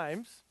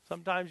times.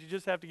 Sometimes you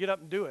just have to get up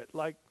and do it,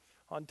 like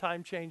on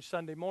Time Change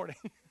Sunday morning.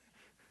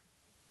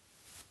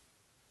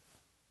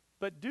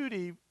 But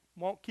duty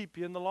won't keep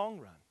you in the long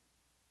run.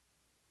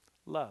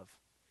 Love.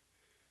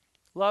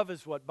 Love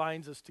is what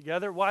binds us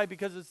together. Why?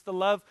 Because it's the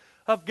love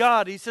of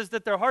God. He says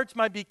that their hearts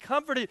might be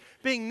comforted,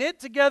 being knit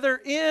together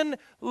in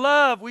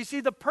love. We see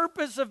the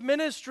purpose of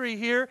ministry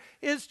here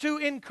is to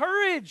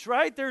encourage,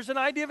 right? There's an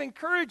idea of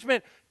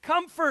encouragement,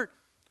 comfort.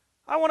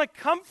 I want to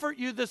comfort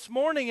you this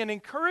morning and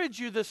encourage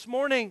you this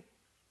morning.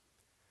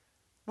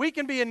 We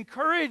can be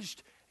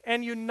encouraged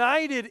and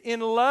united in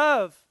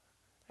love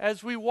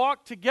as we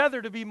walk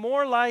together to be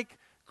more like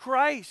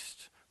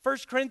Christ. 1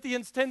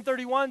 Corinthians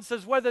 10:31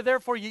 says, whether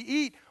therefore ye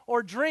eat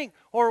or drink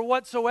or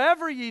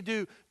whatsoever ye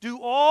do,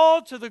 do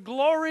all to the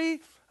glory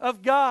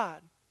of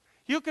God.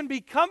 You can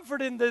be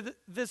comforted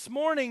this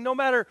morning no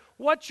matter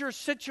what your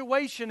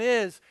situation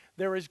is.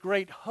 There is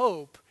great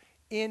hope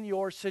in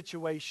your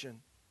situation.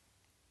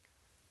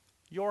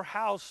 Your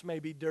house may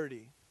be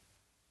dirty.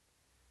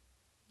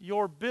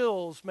 Your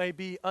bills may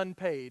be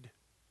unpaid.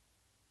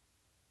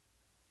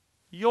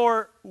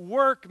 Your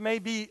work may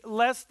be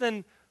less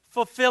than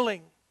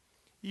fulfilling.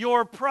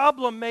 Your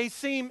problem may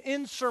seem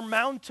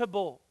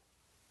insurmountable.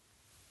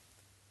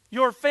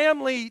 Your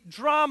family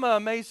drama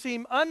may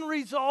seem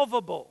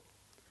unresolvable.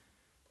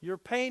 Your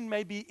pain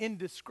may be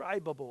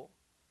indescribable.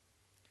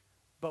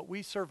 But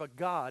we serve a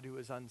God who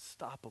is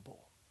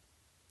unstoppable.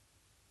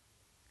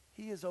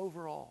 He is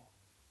over all.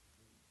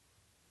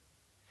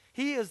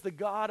 He is the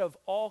God of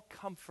all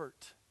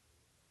comfort.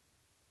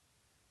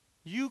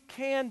 You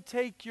can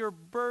take your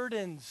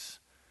burdens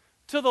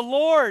to the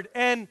Lord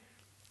and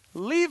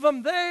leave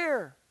them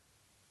there.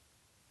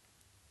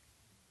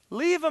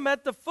 Leave them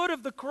at the foot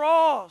of the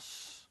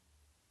cross.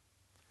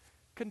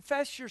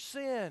 Confess your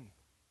sin.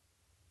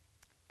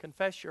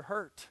 Confess your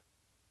hurt.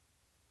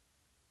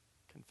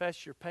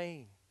 Confess your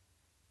pain.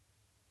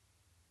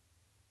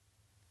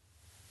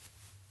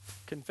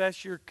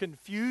 Confess your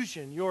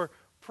confusion, your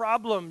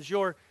problems,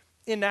 your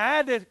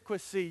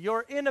inadequacy,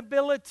 your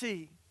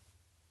inability.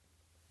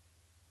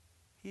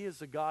 He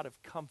is a God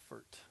of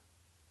comfort.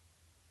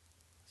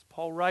 As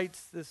Paul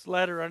writes this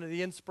letter under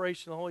the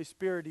inspiration of the Holy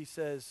Spirit, he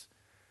says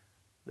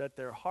that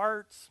their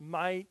hearts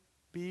might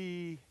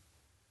be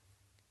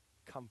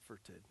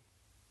comforted.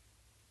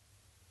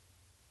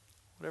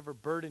 Whatever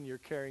burden you're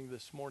carrying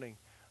this morning,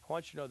 I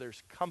want you to know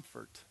there's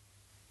comfort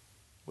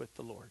with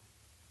the Lord.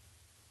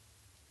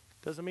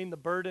 Doesn't mean the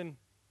burden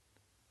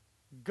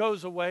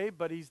goes away,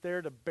 but He's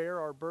there to bear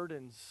our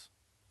burdens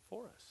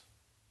for us.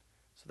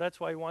 So that's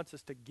why He wants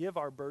us to give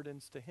our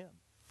burdens to Him.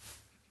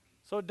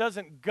 So it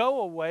doesn't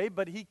go away,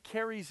 but He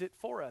carries it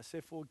for us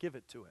if we'll give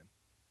it to Him.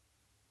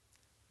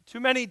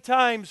 Too many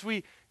times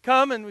we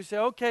come and we say,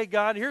 okay,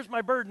 God, here's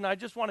my burden. I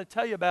just want to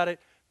tell you about it.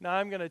 Now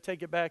I'm going to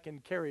take it back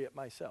and carry it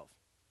myself.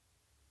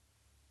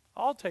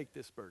 I'll take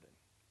this burden.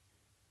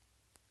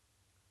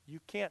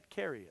 You can't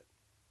carry it.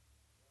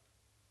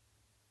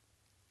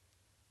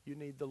 You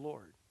need the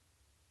Lord.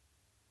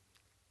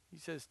 He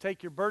says,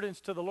 take your burdens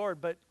to the Lord,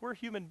 but we're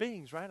human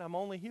beings, right? I'm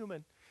only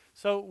human.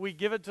 So we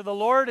give it to the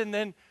Lord, and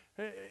then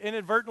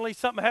inadvertently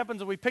something happens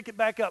and we pick it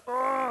back up.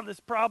 Oh, this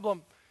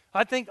problem.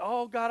 I think,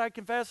 oh, God, I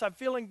confess, I'm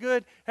feeling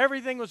good.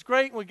 Everything was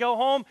great. And we go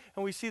home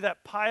and we see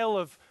that pile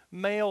of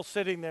mail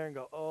sitting there and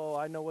go, oh,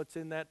 I know what's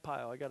in that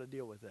pile. I got to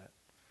deal with that.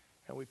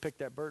 And we pick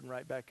that burden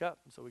right back up.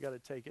 And so we got to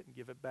take it and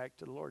give it back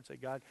to the Lord. Say,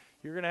 God,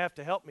 you're going to have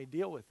to help me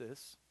deal with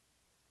this.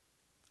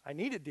 I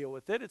need to deal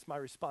with it. It's my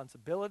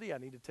responsibility. I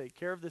need to take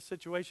care of this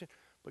situation.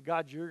 But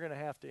God, you're going to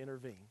have to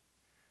intervene.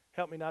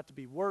 Help me not to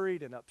be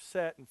worried and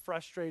upset and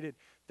frustrated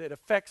that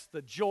affects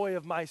the joy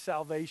of my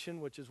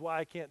salvation, which is why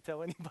I can't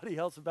tell anybody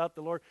else about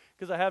the Lord,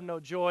 because I have no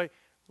joy.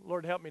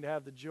 Lord, help me to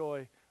have the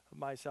joy of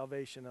my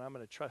salvation, and I'm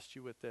going to trust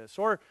you with this.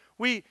 Or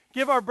we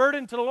give our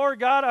burden to the Lord.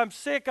 God, I'm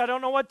sick. I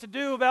don't know what to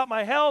do about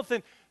my health,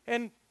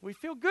 and we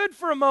feel good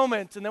for a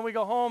moment, and then we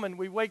go home and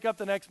we wake up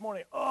the next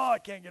morning. Oh, I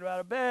can't get out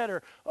of bed,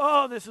 or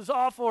oh, this is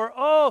awful, or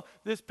oh,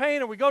 this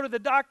pain, or we go to the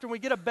doctor and we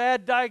get a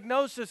bad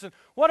diagnosis, and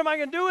what am I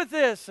going to do with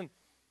this? And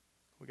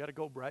we got to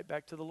go right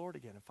back to the Lord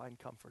again and find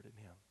comfort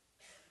in Him.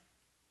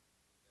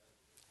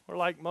 We're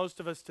like most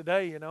of us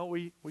today, you know,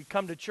 we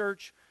come to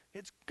church,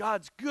 it's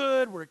God's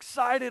good, we're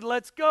excited,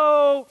 let's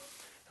go.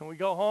 And we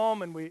go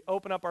home and we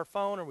open up our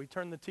phone or we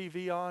turn the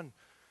TV on.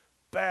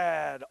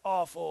 Bad,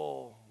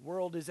 awful,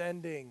 world is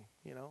ending,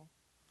 you know.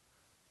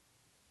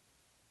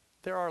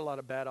 There are a lot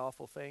of bad,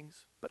 awful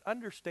things. But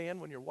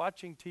understand when you're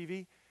watching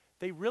TV,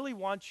 they really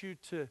want you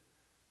to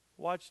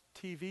watch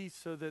TV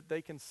so that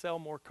they can sell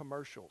more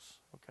commercials,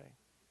 okay?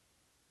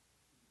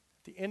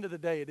 At the end of the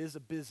day, it is a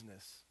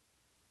business.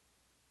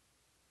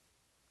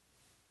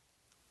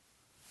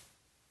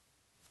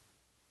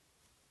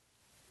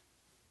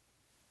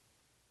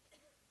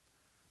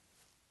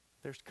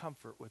 There's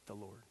comfort with the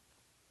Lord.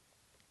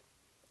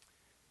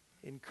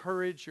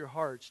 Encourage your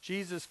hearts.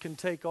 Jesus can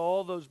take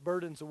all those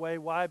burdens away.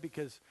 Why?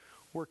 Because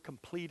we're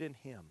complete in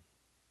Him.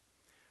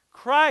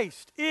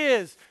 Christ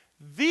is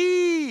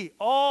the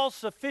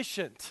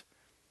all-sufficient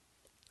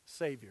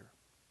Savior.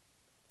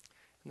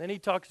 And then He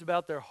talks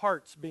about their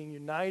hearts being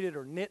united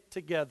or knit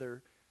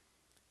together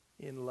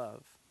in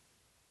love.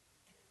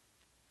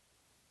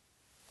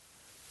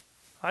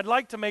 I'd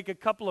like to make a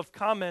couple of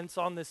comments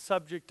on this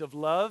subject of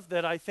love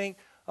that I think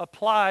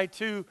apply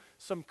to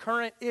some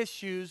current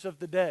issues of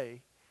the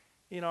day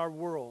in our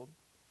world.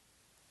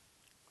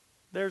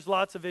 There's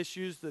lots of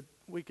issues that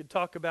we could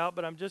talk about,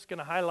 but I'm just going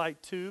to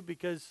highlight two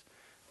because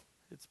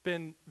it's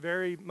been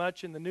very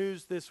much in the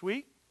news this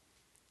week.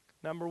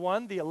 Number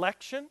one, the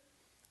election,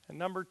 and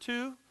number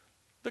two,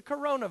 the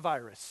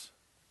coronavirus.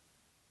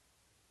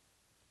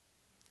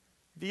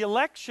 The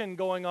election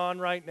going on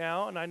right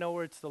now, and I know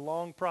it's the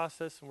long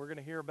process, and we're going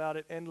to hear about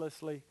it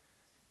endlessly.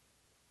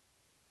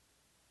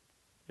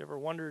 You ever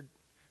wondered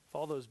if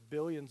all those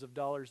billions of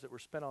dollars that were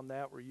spent on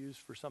that were used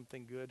for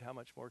something good, how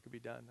much more could be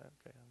done?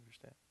 Okay, I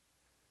understand.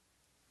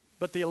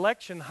 But the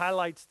election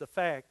highlights the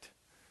fact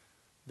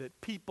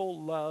that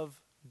people love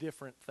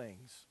different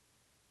things.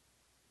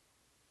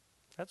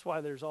 That's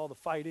why there's all the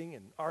fighting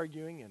and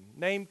arguing and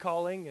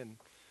name-calling and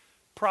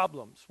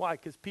problems. Why?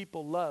 Because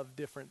people love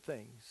different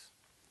things.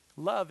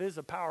 Love is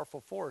a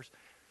powerful force,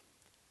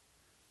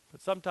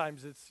 but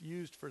sometimes it's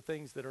used for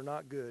things that are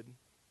not good.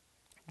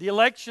 The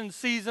election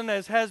season,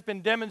 as has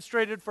been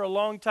demonstrated for a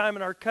long time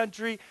in our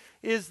country,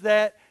 is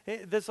that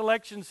this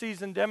election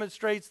season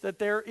demonstrates that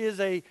there is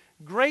a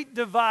great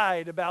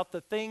divide about the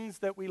things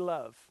that we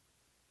love.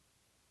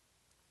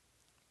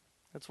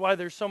 That's why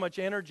there's so much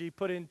energy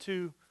put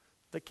into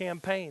the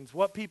campaigns.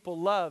 What people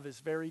love is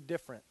very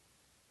different.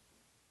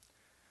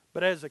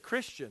 But as a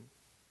Christian,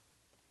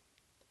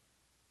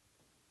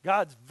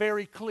 God's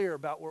very clear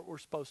about what we're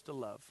supposed to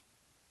love.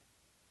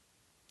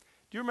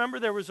 Do you remember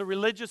there was a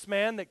religious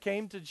man that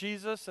came to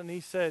Jesus and he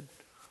said,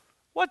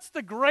 "What's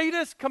the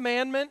greatest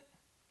commandment?"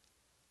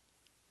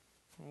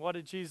 And what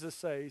did Jesus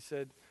say? He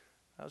said,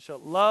 "Thou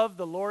shalt love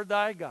the Lord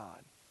thy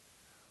God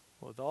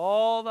with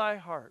all thy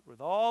heart,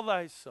 with all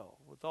thy soul,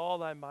 with all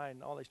thy mind,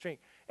 and all thy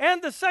strength.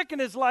 And the second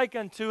is like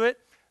unto it,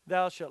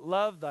 thou shalt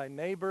love thy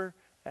neighbor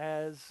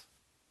as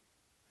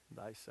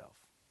thyself.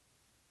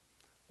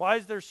 Why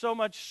is there so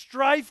much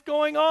strife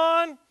going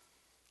on?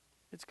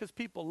 It's because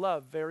people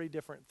love very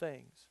different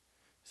things.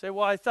 You say,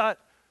 well, I thought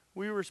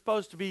we were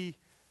supposed to be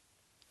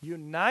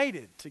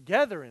united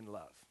together in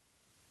love.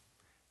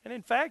 And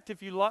in fact,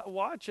 if you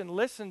watch and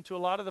listen to a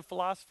lot of the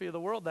philosophy of the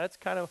world, that's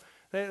kind of,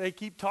 they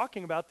keep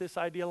talking about this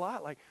idea a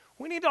lot. Like,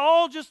 we need to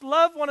all just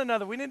love one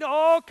another. We need to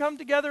all come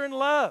together in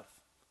love.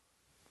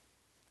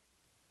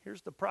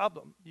 Here's the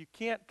problem. You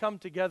can't come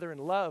together in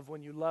love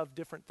when you love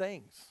different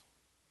things.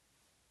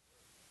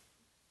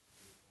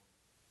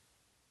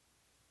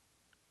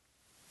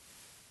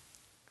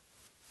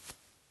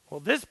 Well,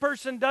 this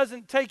person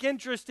doesn't take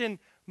interest in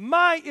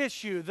my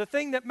issue, the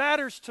thing that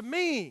matters to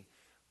me.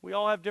 We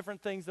all have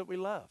different things that we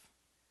love.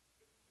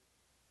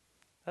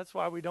 That's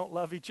why we don't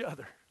love each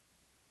other.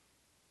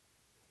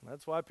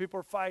 That's why people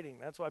are fighting.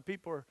 That's why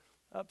people are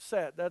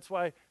upset. That's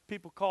why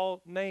people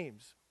call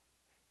names.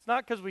 It's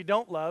not because we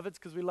don't love, it's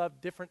because we love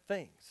different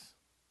things.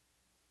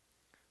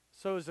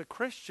 So as a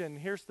Christian,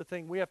 here's the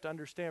thing we have to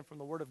understand from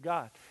the Word of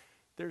God.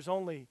 There's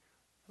only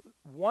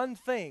one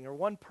thing or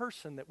one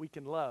person that we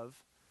can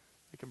love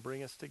that can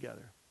bring us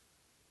together.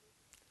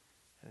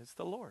 And it's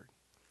the Lord.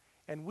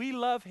 And we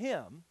love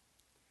Him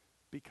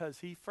because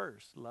He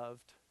first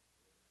loved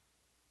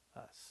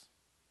us.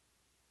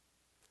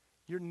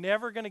 You're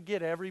never going to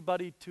get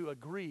everybody to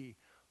agree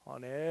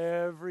on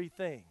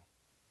everything.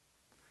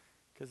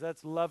 Because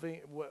that's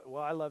loving,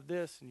 well, I love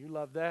this and you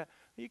love that.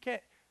 You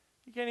can't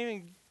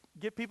even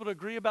get people to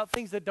agree about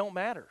things that don't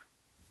matter.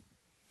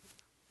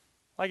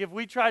 Like if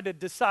we tried to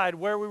decide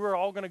where we were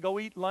all going to go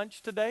eat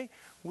lunch today,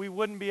 we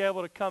wouldn't be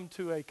able to come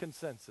to a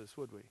consensus,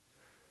 would we?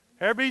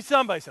 There'd be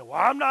somebody say, well,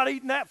 I'm not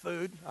eating that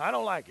food. I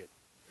don't like it.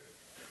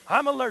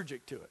 I'm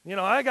allergic to it. You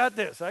know, I got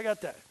this, I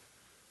got that.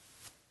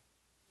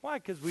 Why?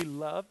 Because we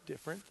love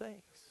different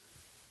things.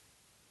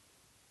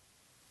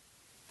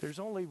 There's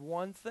only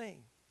one thing,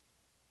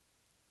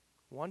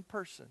 one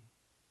person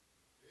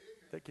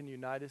that can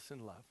unite us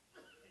in love.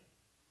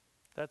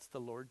 That's the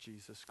Lord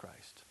Jesus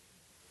Christ.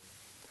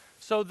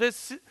 So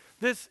this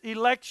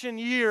election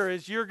year,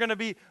 as you're going to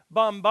be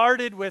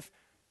bombarded with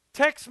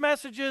text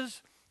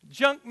messages,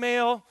 junk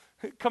mail,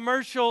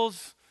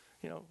 commercials,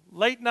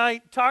 late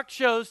night talk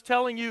shows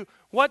telling you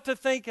what to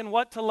think and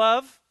what to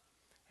love,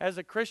 as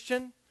a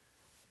Christian,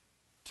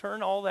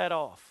 turn all that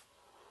off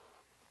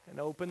and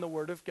open the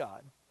Word of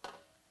God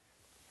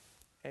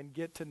and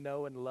get to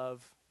know and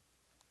love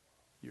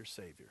your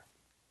Savior.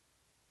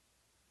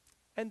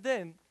 And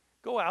then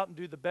go out and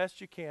do the best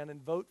you can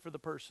and vote for the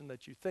person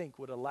that you think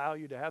would allow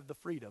you to have the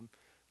freedom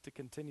to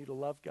continue to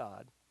love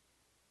God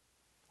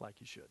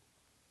like you should.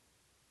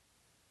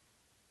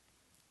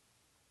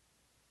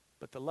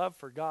 But the love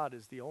for God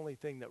is the only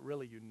thing that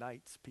really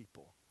unites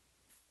people.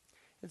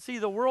 And see,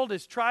 the world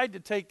has tried to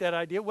take that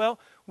idea, well,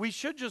 we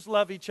should just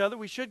love each other,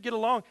 we should get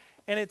along,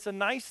 and it's a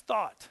nice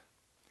thought,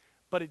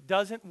 but it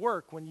doesn't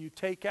work when you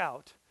take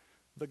out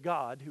the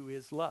God who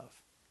is love.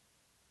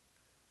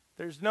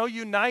 There's no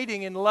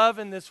uniting in love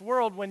in this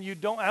world when you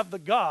don't have the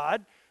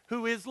God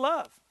who is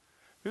love.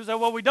 People say,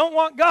 well, we don't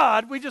want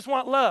God, we just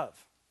want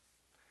love.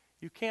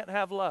 You can't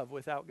have love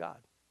without God.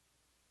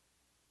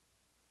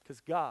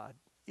 Because God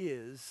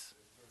is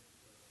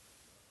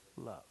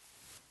love.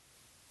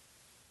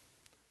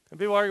 And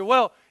people argue,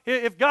 well,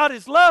 if God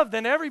is love,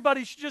 then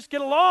everybody should just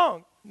get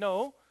along.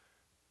 No,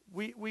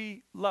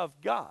 we love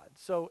God.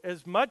 So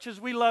as much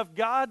as we love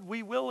God,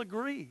 we will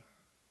agree.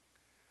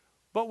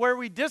 But where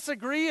we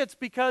disagree, it's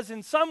because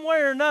in some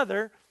way or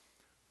another,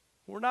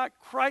 we're not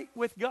quite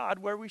with God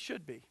where we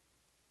should be.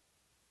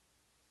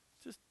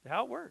 It's just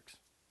how it works.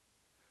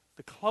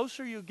 The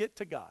closer you get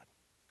to God,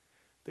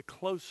 the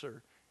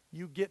closer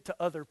you get to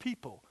other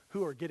people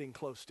who are getting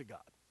close to God.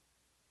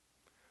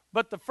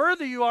 But the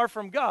further you are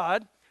from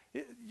God,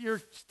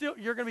 you're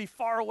going to be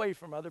far away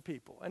from other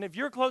people. And if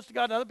you're close to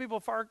God and other people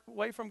are far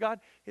away from God,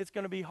 it's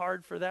going to be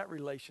hard for that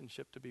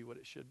relationship to be what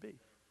it should be.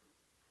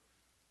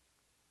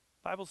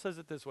 The Bible says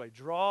it this way,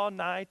 draw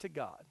nigh to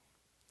God,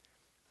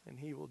 and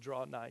He will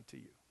draw nigh to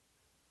you.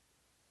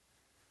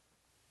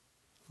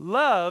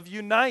 Love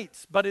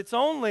unites, but it's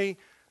only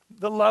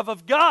the love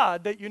of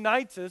God that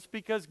unites us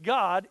because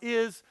God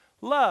is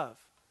love.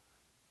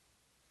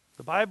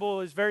 The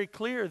Bible is very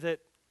clear that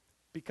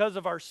because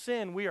of our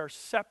sin, we are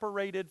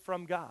separated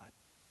from God.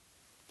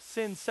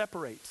 Sin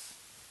separates.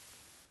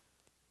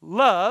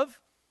 Love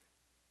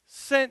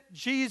sent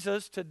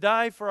Jesus to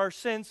die for our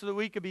sins so that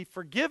we could be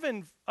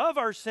forgiven of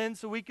our sins,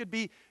 so we could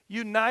be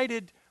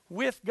united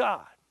with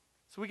God,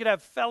 so we could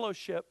have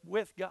fellowship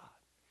with God.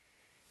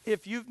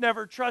 If you've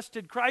never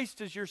trusted Christ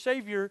as your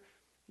Savior,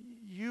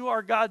 you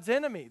are God's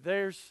enemy.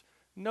 There's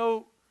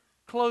no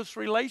close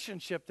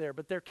relationship there,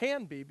 but there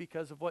can be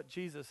because of what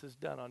Jesus has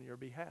done on your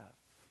behalf.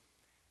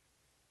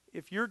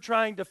 If you're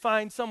trying to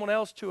find someone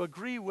else to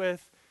agree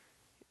with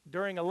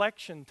during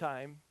election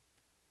time,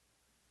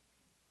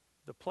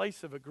 The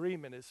place of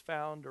agreement is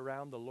found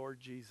around the Lord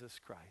Jesus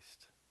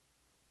Christ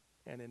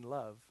and in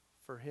love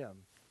for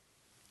him.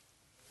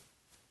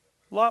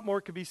 A lot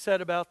more could be said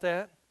about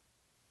that.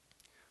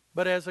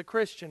 But as a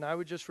Christian, I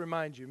would just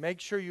remind you, make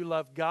sure you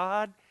love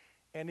God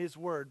and his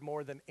word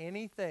more than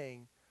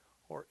anything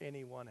or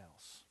anyone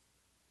else.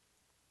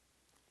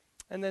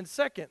 And then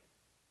second,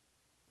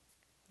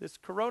 this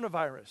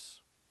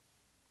coronavirus.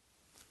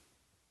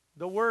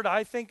 The word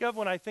I think of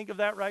when I think of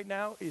that right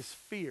now is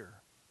fear.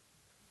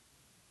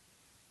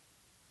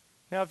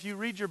 Now, if you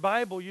read your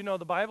Bible, you know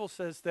the Bible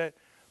says that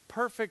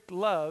perfect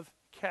love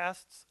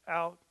casts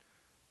out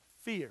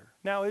fear.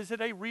 Now, is it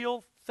a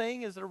real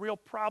thing? Is it a real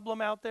problem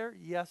out there?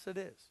 Yes, it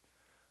is.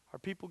 Are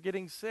people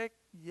getting sick?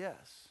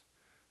 Yes.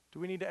 Do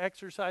we need to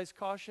exercise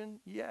caution?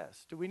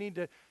 Yes. Do we need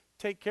to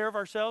take care of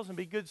ourselves and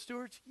be good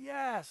stewards?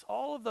 Yes.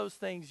 All of those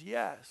things,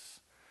 yes.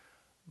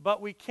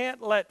 But we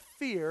can't let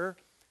fear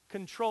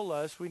control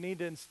us. We need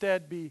to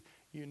instead be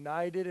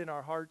united in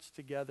our hearts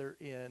together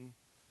in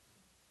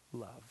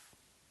love.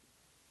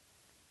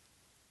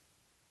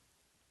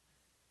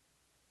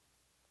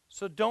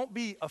 So don't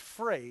be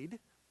afraid,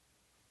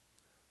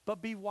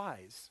 but be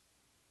wise.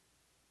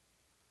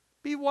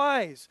 Be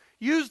wise.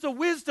 Use the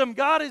wisdom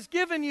God has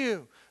given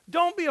you.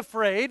 Don't be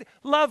afraid.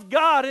 Love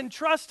God and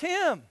trust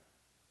him.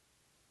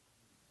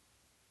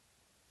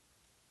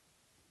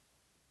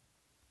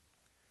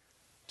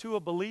 To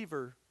a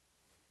believer,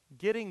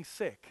 getting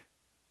sick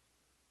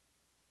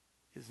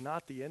is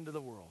not the end of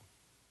the world.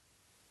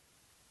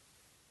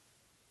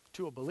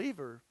 To a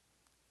believer,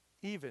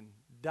 even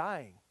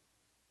dying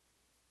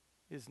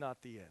is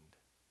not the end.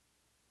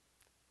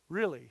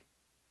 Really,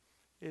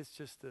 it's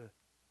just the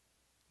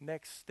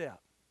next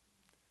step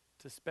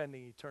to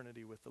spending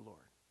eternity with the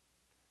Lord.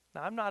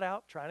 Now, I'm not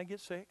out trying to get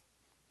sick.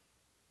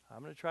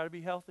 I'm going to try to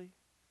be healthy,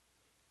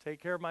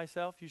 take care of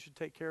myself. You should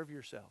take care of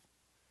yourself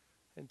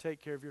and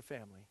take care of your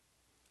family.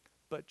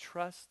 But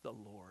trust the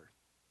Lord.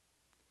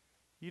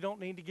 You don't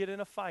need to get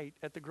in a fight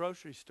at the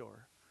grocery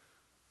store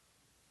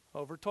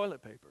over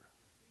toilet paper.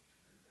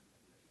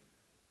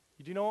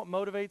 Do you know what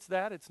motivates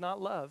that? It's not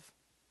love.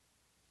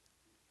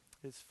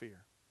 It's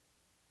fear.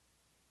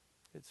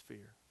 It's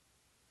fear.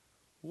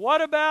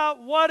 What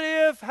about, what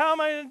if, how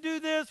am I going to do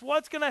this,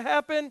 what's going to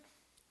happen?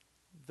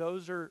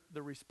 Those are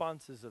the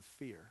responses of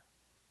fear.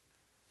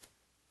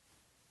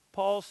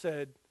 Paul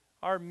said,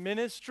 our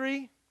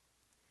ministry,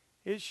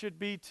 it should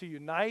be to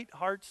unite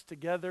hearts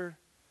together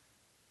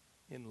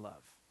in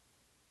love.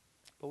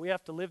 But we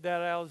have to live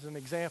that out as an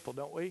example,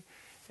 don't we?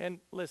 And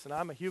listen,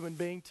 I'm a human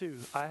being too.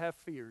 I have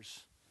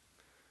fears.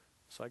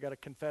 So I got to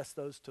confess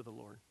those to the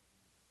Lord.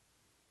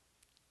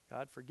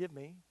 God, forgive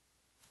me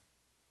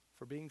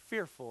for being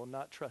fearful and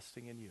not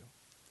trusting in you.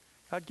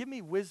 God, give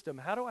me wisdom.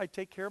 How do I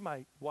take care of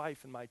my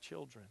wife and my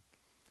children?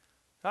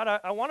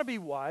 God, I want to be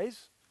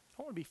wise.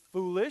 I want to be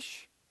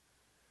foolish.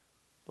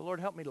 But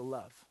Lord, help me to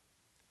love.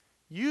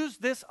 Use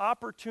this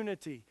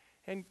opportunity.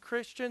 And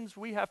Christians,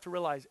 we have to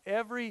realize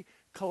every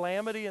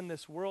calamity in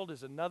this world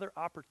is another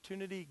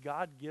opportunity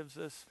God gives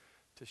us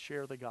to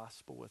share the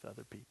gospel with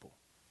other people.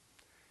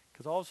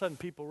 Because all of a sudden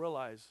people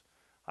realize,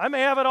 I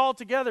may have it all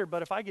together,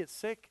 but if I get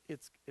sick,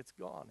 it's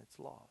gone, it's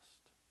lost.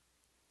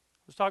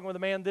 I was talking with a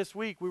man this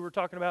week. We were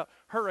talking about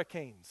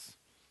hurricanes.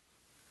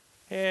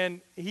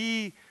 And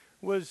he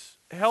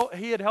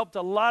had helped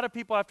a lot of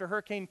people after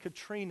Hurricane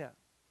Katrina.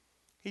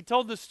 He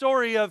told the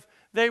story of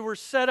they were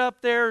set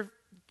up there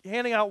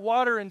handing out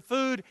water and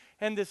food,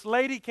 and this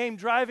lady came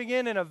driving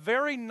in a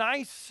very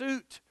nice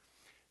suit,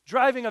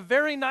 driving a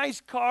very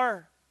nice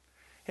car.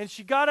 And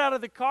she got out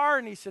of the car,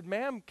 and he said,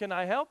 ma'am, can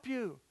I help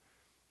you?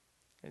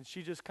 And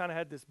she just kind of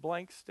had this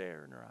blank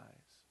stare in her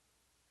eyes.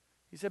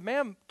 He said,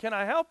 ma'am, can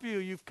I help you?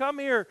 You've come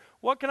here.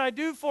 What can I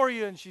do for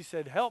you? And she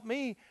said, help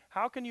me.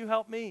 How can you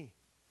help me?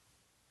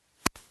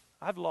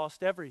 I've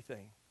lost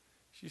everything.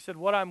 She said,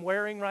 what I'm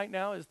wearing right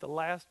now is the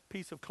last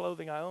piece of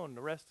clothing I own.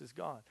 The rest is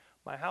gone.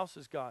 My house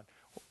is gone.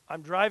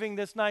 I'm driving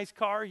this nice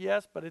car,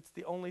 yes, but it's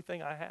the only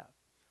thing I have.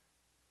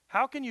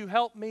 How can you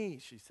help me?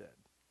 She said.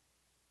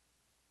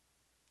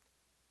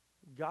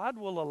 God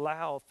will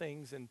allow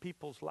things in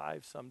people's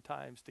lives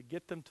sometimes to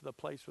get them to the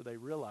place where they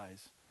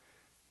realize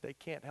they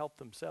can't help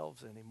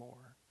themselves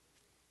anymore,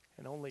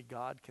 and only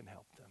God can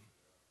help them.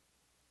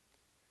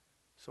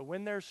 So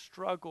when there's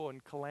struggle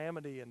and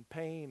calamity and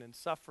pain and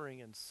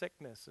suffering and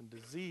sickness and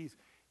disease,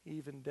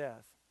 even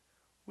death,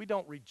 we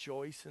don't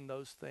rejoice in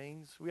those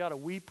things. We ought to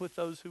weep with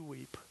those who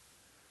weep.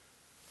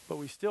 But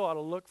we still ought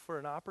to look for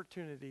an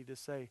opportunity to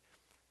say,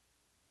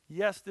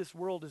 yes, this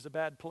world is a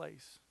bad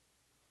place.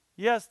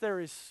 Yes, there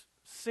is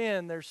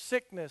sin, there's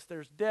sickness,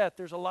 there's death,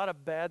 there's a lot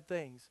of bad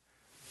things.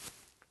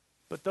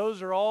 But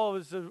those are all,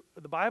 as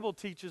the Bible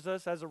teaches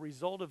us, as a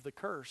result of the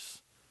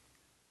curse.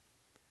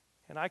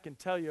 And I can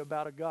tell you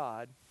about a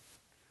God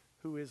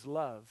who is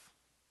love,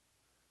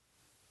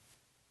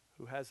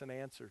 who has an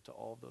answer to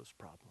all those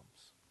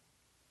problems.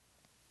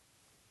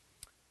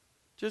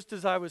 Just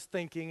as I was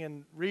thinking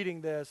and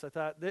reading this, I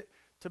thought that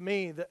to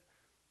me that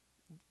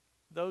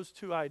those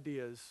two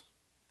ideas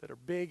that are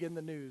big in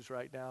the news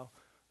right now,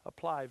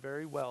 apply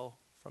very well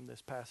from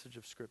this passage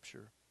of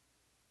Scripture.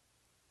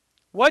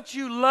 What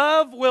you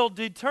love will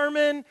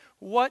determine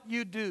what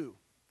you do.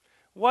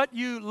 What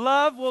you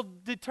love will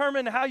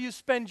determine how you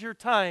spend your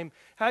time,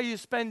 how you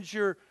spend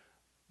your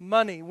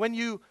money. When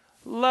you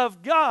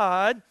love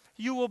God,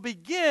 you will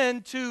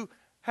begin to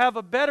have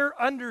a better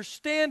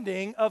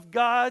understanding of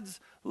God's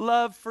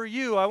love for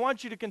you. I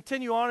want you to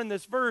continue on in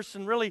this verse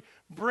and really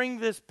bring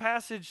this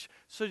passage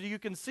so that you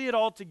can see it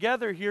all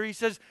together here. He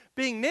says,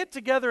 being knit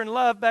together in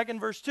love, back in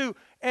verse 2,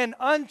 and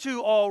unto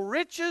all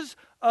riches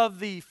of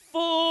the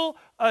full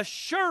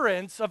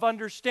assurance of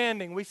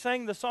understanding. We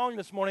sang the song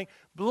this morning,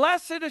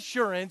 Blessed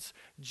Assurance,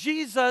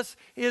 Jesus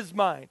is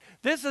mine.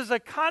 This is a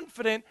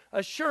confident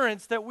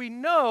assurance that we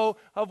know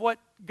of what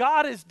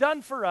God has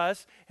done for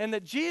us and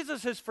that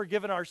Jesus has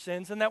forgiven our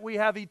sins and that we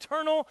have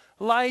eternal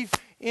life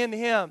in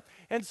Him.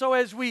 And so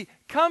as we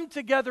come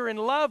together in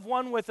love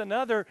one with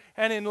another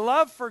and in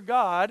love for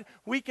God,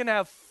 we can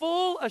have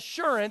full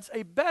assurance,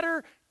 a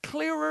better,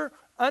 clearer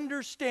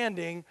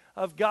understanding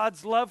of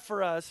God's love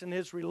for us and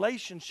His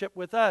relationship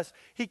with us.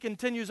 He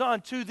continues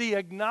on to the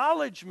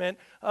acknowledgement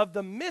of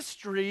the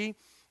mystery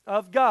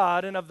of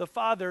God and of the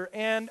Father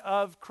and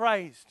of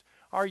Christ.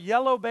 Our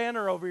yellow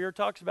banner over here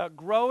talks about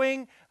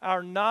growing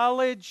our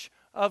knowledge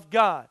of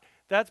God.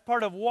 That's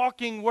part of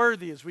walking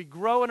worthy as we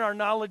grow in our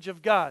knowledge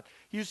of God.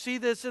 You see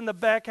this in the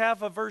back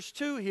half of verse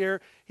 2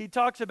 here. He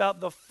talks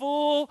about the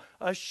full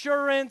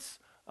assurance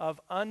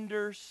of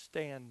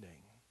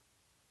understanding.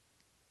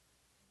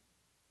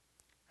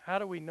 How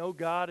do we know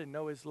God and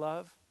know His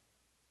love?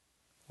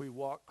 We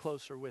walk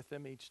closer with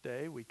Him each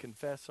day. We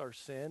confess our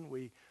sin.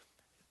 We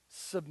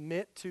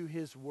submit to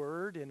His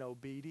word in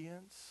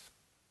obedience.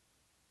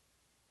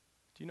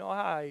 Do you know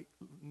how I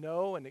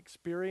know and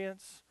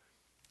experience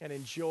and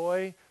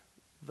enjoy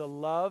the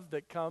love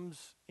that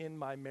comes in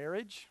my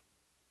marriage?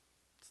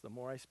 It's the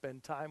more I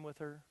spend time with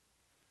her,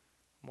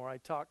 the more I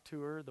talk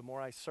to her, the more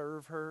I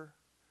serve her,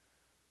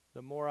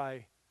 the more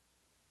I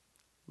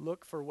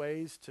look for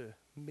ways to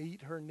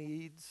meet her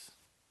needs.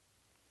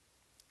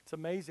 It's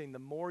amazing. The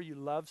more you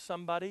love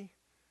somebody,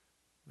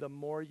 the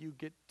more you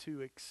get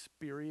to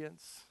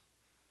experience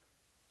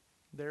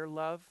their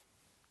love.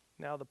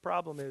 Now, the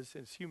problem is,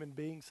 as human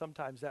beings,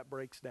 sometimes that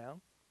breaks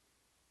down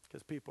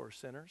because people are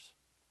sinners.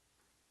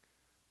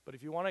 But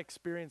if you want to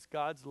experience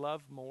God's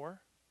love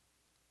more,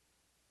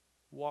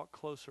 walk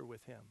closer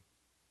with Him.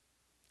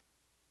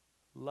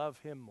 Love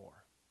Him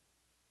more.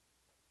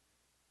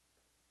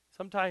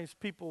 Sometimes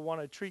people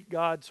want to treat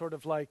God sort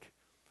of like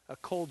a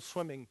cold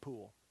swimming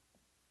pool.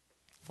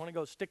 Want to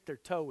go stick their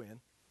toe in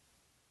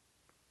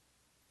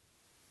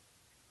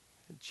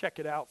and check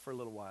it out for a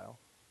little while.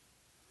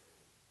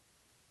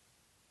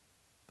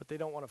 But they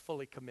don't want to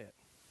fully commit.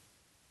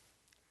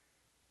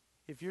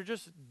 If you're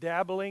just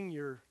dabbling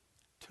your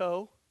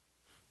toe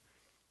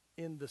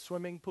in the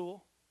swimming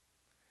pool,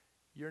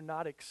 you're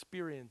not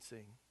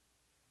experiencing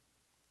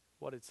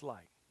what it's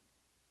like.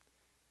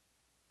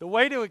 The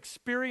way to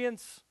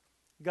experience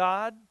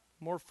God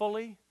more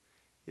fully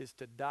is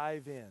to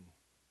dive in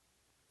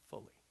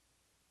fully.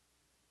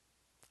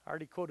 I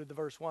already quoted the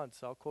verse once,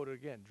 so I'll quote it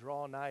again.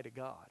 Draw nigh to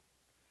God,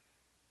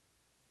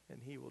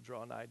 and He will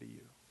draw nigh to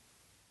you.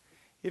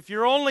 If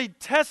you're only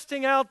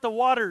testing out the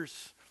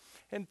waters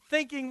and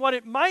thinking what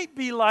it might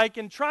be like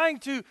and trying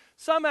to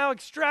somehow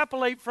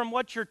extrapolate from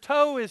what your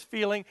toe is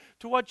feeling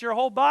to what your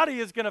whole body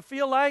is going to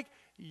feel like,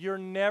 you're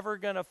never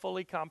going to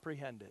fully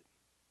comprehend it.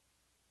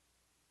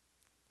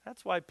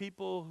 That's why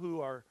people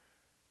who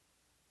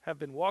have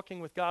been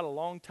walking with God a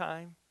long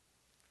time,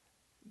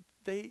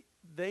 they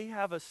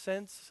have a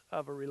sense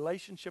of a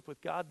relationship with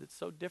God that's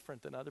so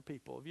different than other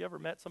people. Have you ever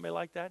met somebody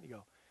like that? And you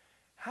go,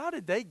 how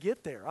did they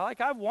get there? I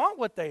want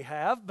what they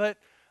have, but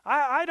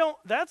I don't,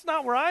 that's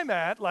not where I'm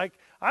at. Like,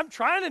 I'm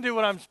trying to do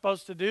what I'm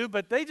supposed to do,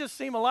 but they just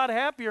seem a lot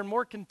happier and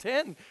more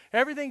content, and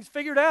everything's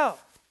figured out.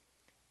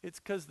 It's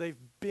because they've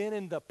been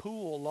in the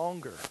pool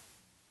longer.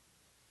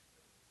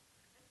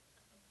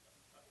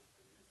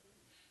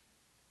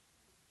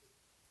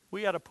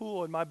 We had a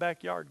pool in my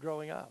backyard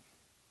growing up.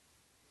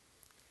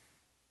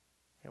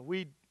 And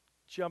we'd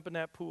jump in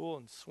that pool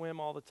and swim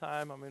all the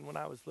time. I mean, when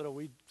I was little,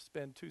 we'd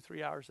spend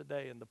 2-3 hours a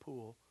day in the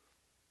pool.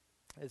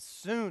 As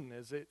soon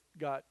as it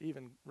got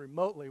even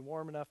remotely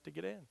warm enough to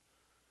get in,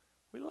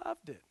 we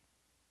loved it.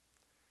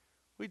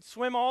 We'd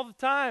swim all the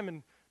time,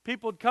 and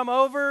people would come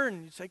over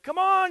and you'd say, come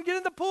on, get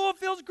in the pool, it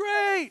feels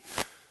great.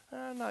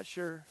 I'm not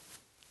sure.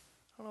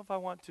 I don't know if I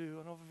want to. I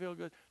don't know if it feels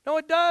good. No,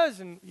 it does.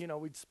 And,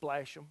 we'd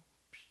splash them.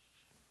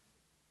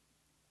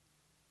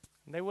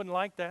 And they wouldn't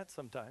like that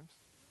sometimes.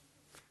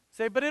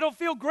 Say, but it'll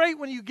feel great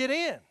when you get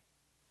in.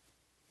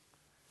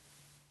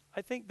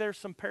 I think there's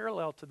some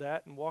parallel to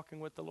that in walking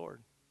with the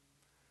Lord.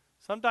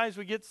 Sometimes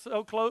we get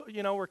so close,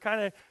 we're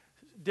kind of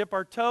dip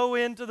our toe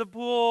into the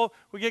pool.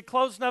 We get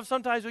close enough.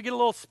 Sometimes we get a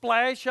little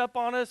splash up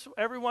on us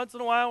every once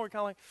in a while. We're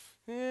kind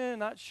of like,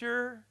 not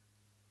sure.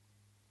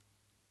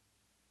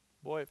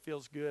 Boy, it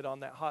feels good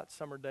on that hot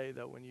summer day,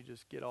 though, when you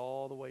just get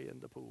all the way in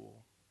the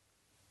pool.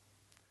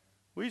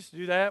 We used to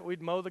do that.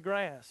 We'd mow the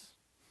grass.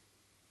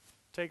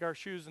 take our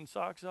shoes and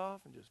socks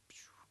off and just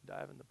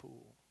dive in the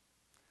pool.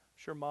 I'm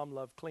sure Mom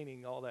loved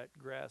cleaning all that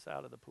grass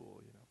out of the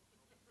pool, you know.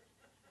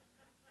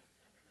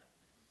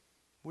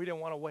 We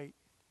didn't want to wait.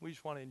 We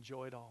just want to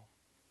enjoy it all.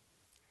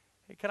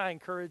 Hey, can I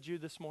encourage you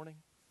this morning?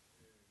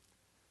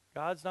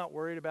 God's not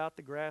worried about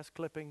the grass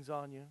clippings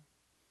on you.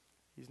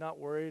 He's not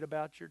worried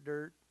about your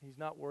dirt. He's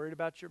not worried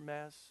about your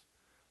mess.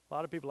 A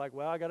lot of people are like,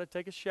 well, I got to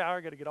take a shower.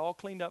 I got to get all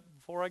cleaned up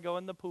before I go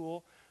in the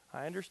pool.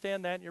 I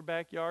understand that in your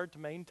backyard to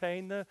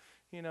maintain the,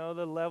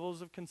 the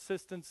levels of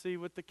consistency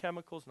with the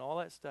chemicals and all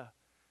that stuff.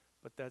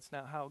 But that's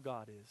not how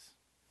God is.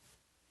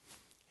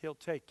 He'll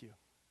take you.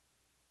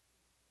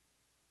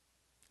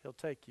 He'll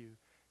take you.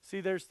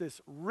 See, there's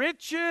this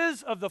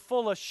riches of the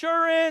full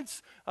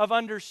assurance of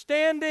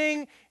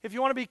understanding. If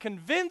you want to be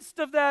convinced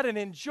of that and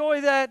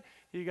enjoy that,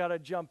 you got to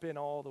jump in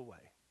all the way.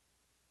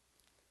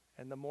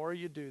 And the more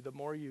you do, the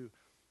more you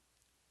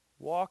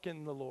walk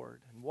in the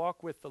Lord and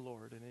walk with the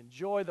Lord and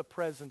enjoy the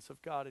presence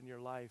of God in your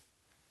life,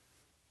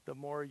 the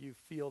more you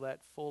feel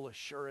that full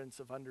assurance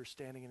of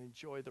understanding and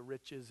enjoy the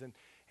riches. And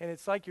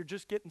it's like you're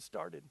just getting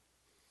started.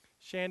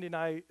 Shandy and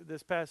I,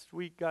 this past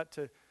week, got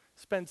to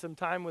spend some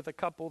time with a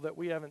couple that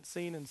we haven't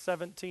seen in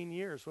 17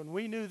 years. When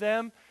we knew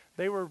them,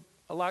 they were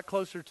a lot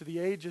closer to the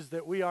ages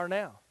that we are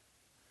now.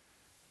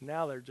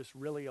 Now they're just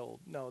really old.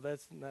 No,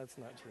 that's not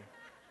true.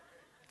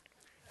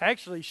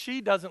 Actually,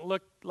 she doesn't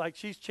look like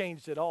she's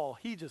changed at all.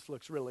 He just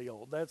looks really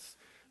old. That's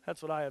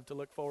what I have to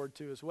look forward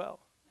to as well.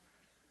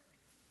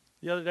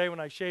 The other day when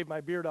I shaved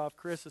my beard off,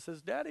 Carissa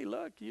says, Daddy,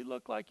 look, you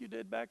look like you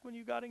did back when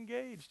you got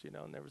engaged,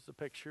 and there was the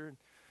picture. And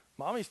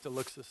Mommy still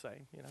looks the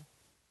same,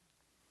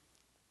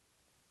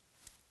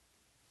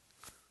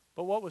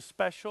 But what was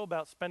special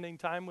about spending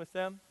time with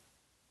them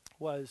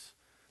was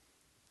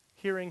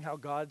hearing how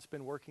God's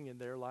been working in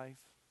their life.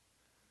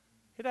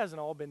 It hasn't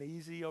all been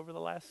easy over the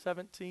last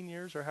 17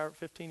 years or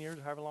 15 years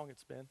or however long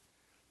it's been.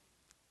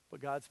 But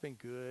God's been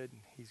good,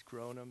 and He's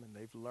grown them, and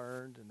they've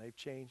learned, and they've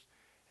changed.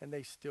 And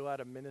they still had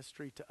a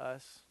ministry to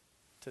us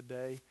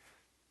today,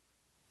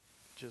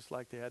 just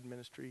like they had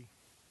ministry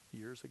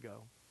years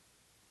ago.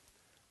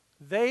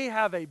 They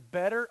have a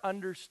better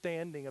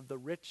understanding of the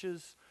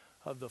riches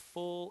of the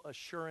full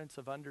assurance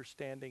of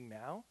understanding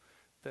now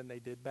than they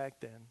did back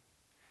then.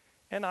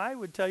 And I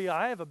would tell you,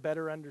 I have a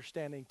better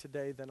understanding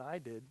today than I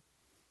did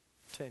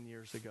 10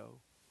 years ago,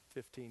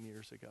 15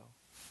 years ago.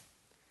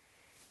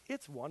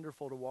 It's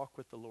wonderful to walk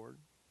with the Lord.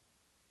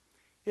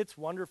 It's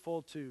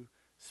wonderful to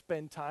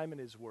spend time in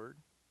His Word.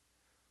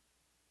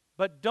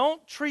 But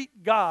don't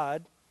treat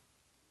God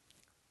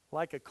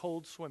like a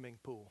cold swimming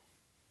pool.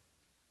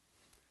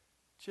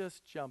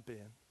 Just jump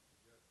in.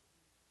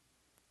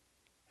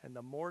 And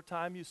the more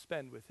time you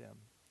spend with Him,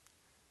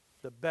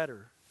 the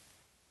better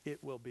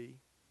it will be.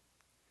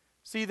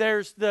 See,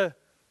 there's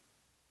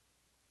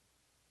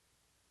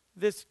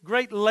this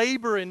great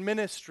labor in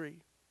ministry.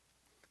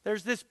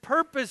 There's this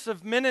purpose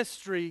of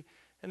ministry.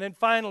 And then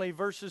finally,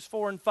 verses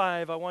 4 and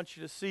 5, I want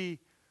you to see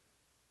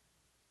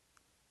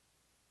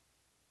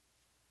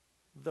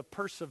the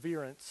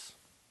perseverance.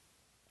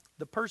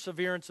 The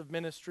perseverance of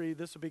ministry.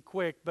 This will be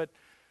quick, but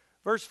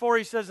verse 4,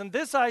 he says, And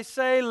this I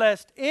say,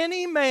 lest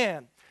any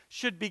man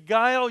should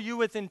beguile you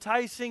with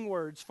enticing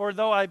words. For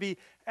though I be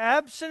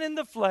absent in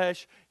the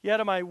flesh,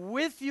 yet am I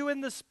with you in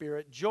the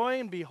Spirit, joy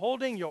in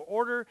beholding your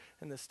order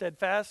and the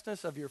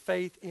steadfastness of your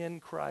faith in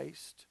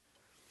Christ.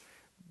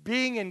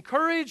 Being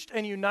encouraged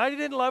and united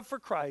in love for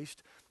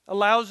Christ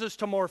allows us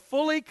to more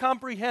fully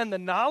comprehend the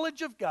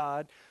knowledge of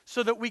God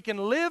so that we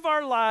can live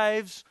our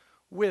lives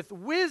with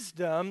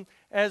wisdom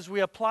as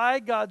we apply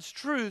God's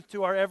truth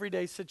to our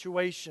everyday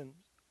situations.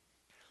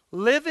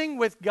 Living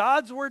with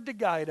God's Word to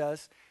guide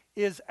us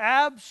is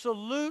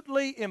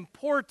absolutely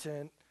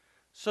important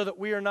so that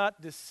we are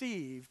not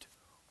deceived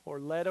or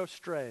led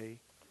astray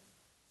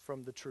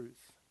from the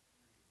truth.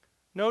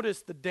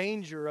 Notice the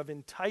danger of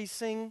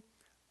enticing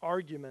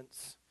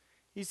arguments.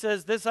 He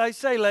says, This I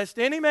say, lest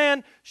any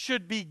man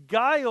should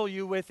beguile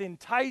you with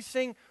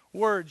enticing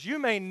words. You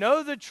may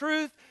know the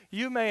truth,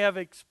 you may have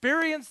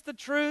experienced the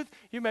truth,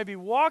 you may be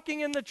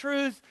walking in the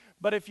truth,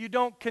 but if you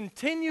don't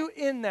continue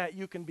in that,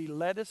 you can be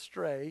led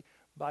astray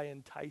by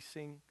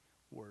enticing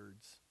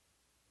words.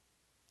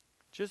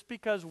 Just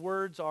because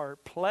words are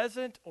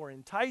pleasant or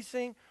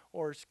enticing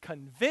or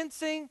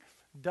convincing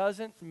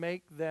doesn't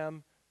make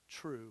them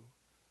true.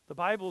 The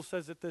Bible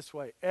says it this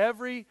way,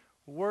 every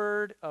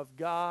word of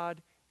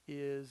God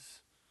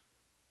is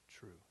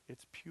true.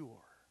 It's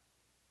pure.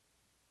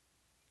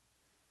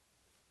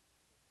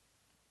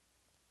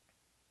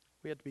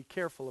 We have to be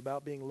careful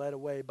about being led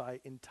away by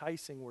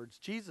enticing words.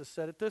 Jesus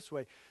said it this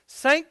way,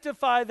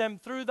 Sanctify them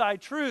through thy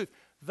truth.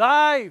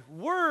 Thy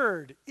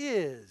word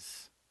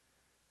is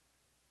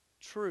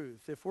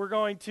truth. If we're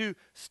going to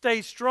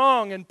stay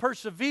strong and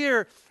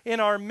persevere in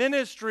our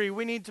ministry,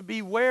 we need to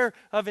beware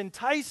of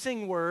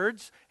enticing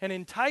words and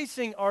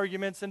enticing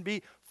arguments and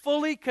be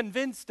fully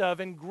convinced of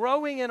and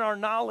growing in our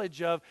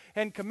knowledge of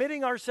and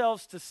committing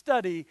ourselves to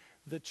study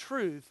the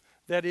truth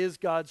that is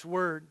God's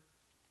Word.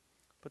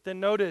 But then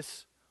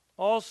notice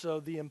also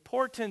the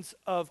importance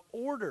of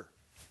order.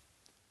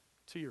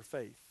 to your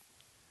faith.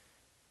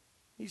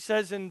 He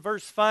says in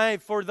verse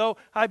 5, "For though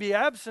I be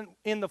absent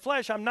in the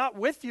flesh," I'm not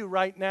with you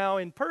right now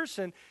in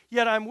person,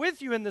 "yet I'm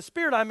with you in the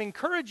spirit." I'm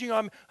encouraging you.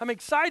 I'm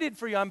excited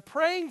for you. I'm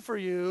praying for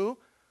you.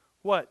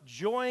 What?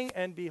 Joying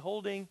and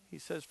beholding, he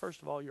says,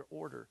 first of all, your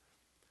order.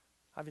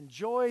 I've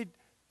enjoyed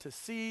to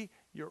see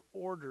your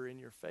order in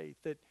your faith,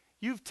 that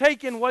you've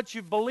taken what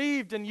you've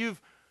believed and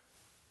you've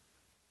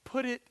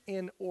put it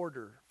in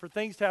order. For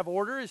things to have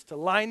order is to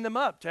line them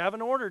up, to have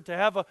an order, to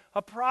have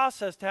a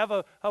process, to have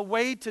a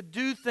way to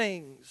do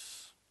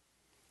things.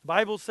 The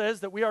Bible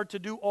says that we are to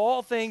do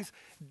all things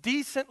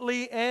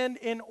decently and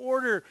in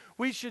order.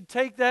 We should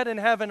take that and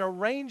have an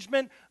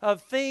arrangement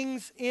of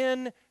things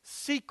in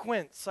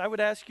sequence. I would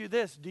ask you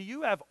this: do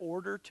you have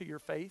order to your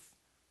faith?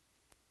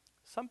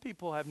 Some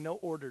people have no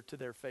order to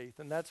their faith,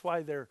 and that's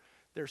why their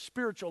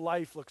spiritual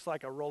life looks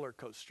like a roller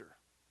coaster.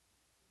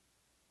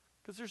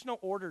 Because there's no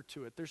order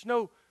to it. There's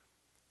no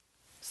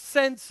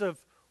sense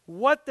of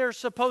what they're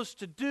supposed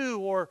to do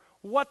or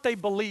what they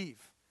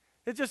believe.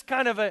 It's just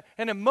kind of an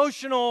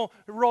emotional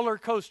roller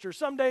coaster.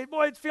 Some day,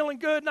 boy, it's feeling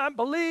good, and I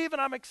believe,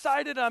 and I'm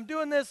excited, and I'm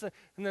doing this. And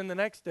then the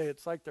next day,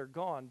 it's like they're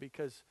gone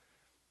because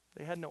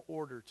they had no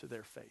order to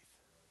their faith.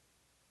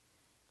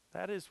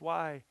 That is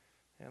why,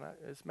 and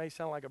this may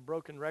sound like a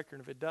broken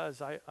record. If it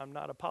does, I'm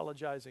not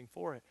apologizing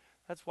for it.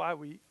 That's why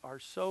we are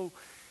so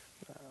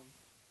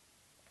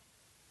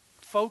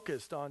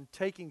focused on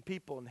taking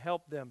people and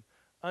help them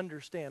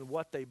understand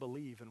what they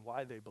believe and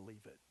why they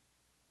believe it.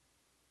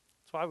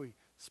 That's why we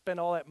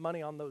spend all that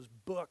money on those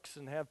books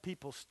and have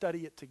people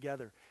study it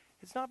together.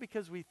 It's not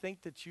because we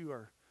think that you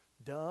are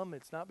dumb.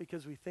 It's not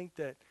because we think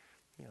that,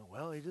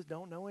 well, they just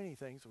don't know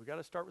anything, so we got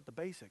to start with the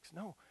basics.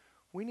 No,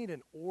 we need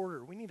an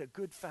order. We need a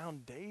good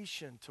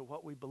foundation to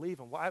what we believe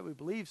and why we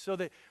believe so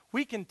that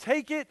we can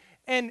take it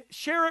and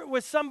share it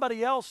with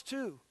somebody else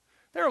too.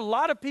 There are a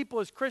lot of people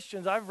as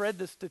Christians, I've read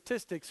the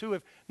statistics, who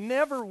have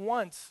never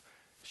once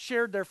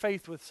shared their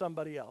faith with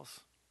somebody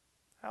else.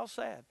 How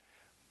sad.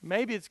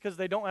 Maybe it's because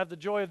they don't have the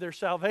joy of their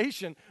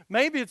salvation.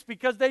 Maybe it's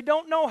because they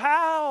don't know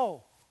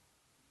how.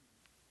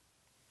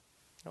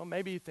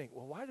 Maybe you think,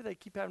 well, why do they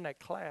keep having that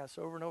class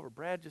over and over?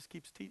 Brad just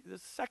keeps teaching.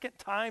 This is the second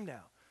time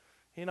now.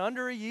 In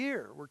under a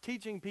year, we're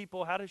teaching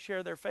people how to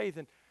share their faith.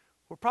 And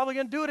we're probably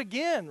going to do it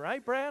again,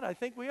 right, Brad? I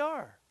think we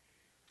are.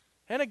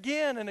 And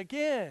again and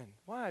again.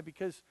 Why?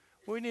 Because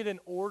we need an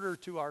order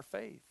to our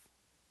faith.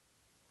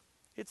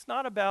 It's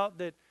not about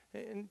that.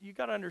 And you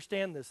got to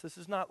understand this. This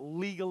is not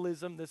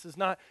legalism. This is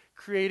not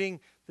creating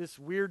this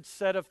weird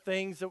set of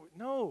things.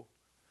 No.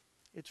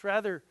 It's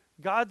rather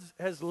God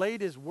has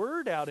laid his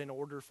word out in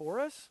order for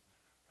us.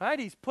 Right?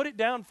 He's put it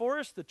down for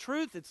us, the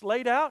truth. It's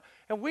laid out.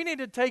 And we need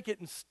to take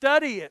it and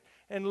study it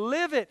and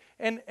live it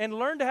and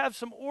learn to have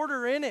some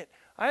order in it.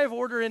 I have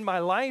order in my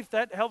life.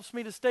 That helps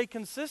me to stay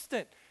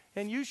consistent.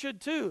 And you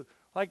should too.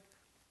 Like,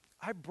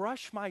 I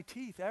brush my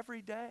teeth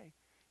every day.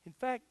 In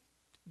fact,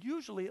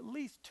 usually at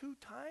least 2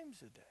 times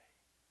a day.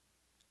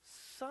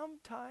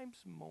 Sometimes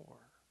more.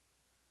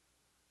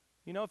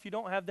 If you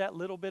don't have that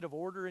little bit of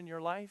order in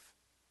your life,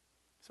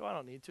 so I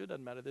don't need to, it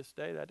doesn't matter this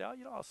day, that day,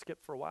 I'll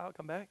skip for a while,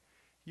 come back.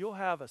 You'll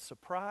have a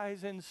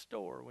surprise in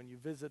store when you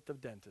visit the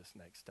dentist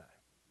next time.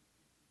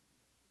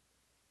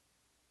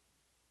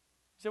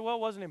 You say, well,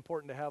 it wasn't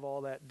important to have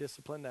all that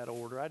discipline, that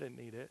order. I didn't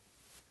need it.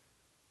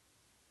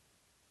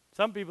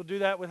 Some people do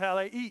that with how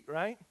they eat,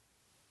 right?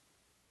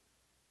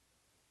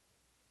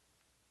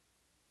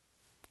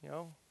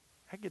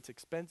 That gets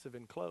expensive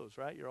in clothes,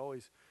 right? You're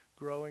always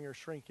growing or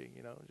shrinking,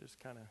 just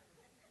kind of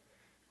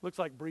looks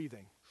like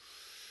breathing.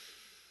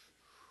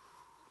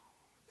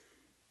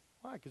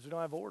 Why? Because we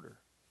don't have order.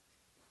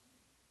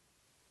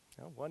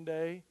 One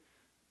day,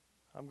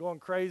 I'm going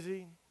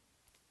crazy.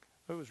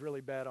 It was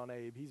really bad on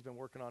Abe. He's been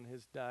working on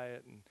his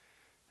diet and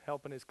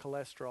helping his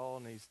cholesterol,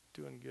 and he's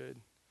doing good.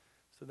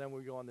 So then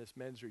we go on this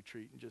men's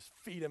retreat and just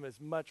feed him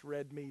as much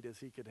red meat as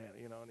he could have,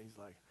 and he's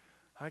like,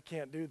 I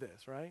can't do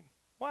this, right?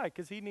 Why?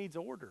 Because he needs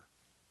order.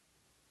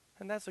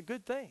 And that's a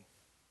good thing.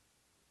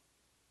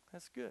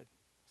 That's good.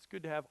 It's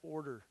good to have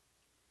order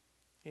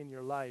in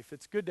your life.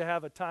 It's good to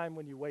have a time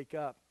when you wake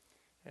up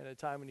and a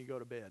time when you go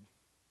to bed.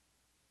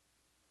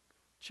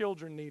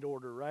 Children need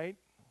order, right?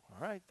 All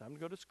right, time to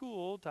go to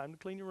school, time to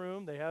clean your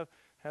room. They have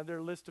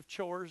their list of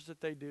chores that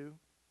they do.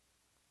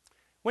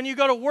 When you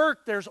go to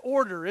work, there's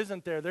order,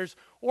 isn't there? There's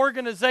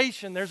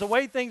organization. There's a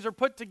way things are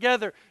put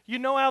together. You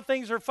know how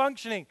things are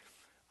functioning.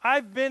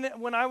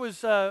 When I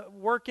was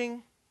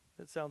working,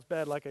 it sounds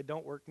bad like I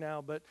don't work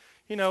now, but,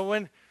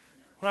 when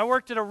I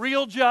worked at a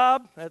real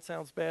job, that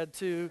sounds bad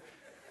too.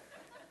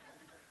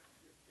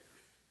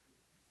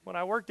 When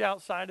I worked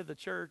outside of the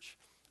church,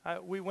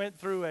 we went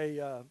through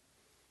a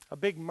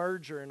big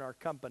merger in our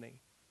company.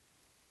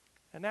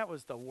 And that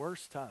was the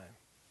worst time.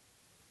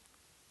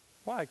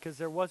 Why? Because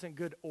there wasn't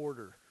good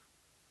order.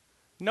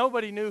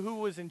 Nobody knew who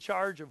was in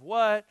charge of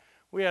what.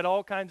 We had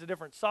all kinds of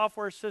different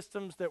software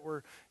systems that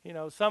were,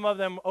 some of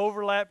them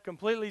overlapped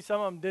completely.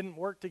 Some of them didn't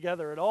work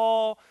together at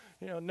all.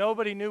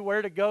 Nobody knew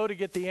where to go to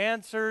get the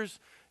answers.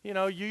 You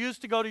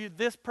used to go to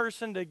this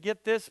person to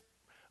get this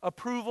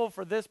approval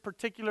for this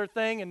particular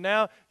thing, and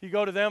now you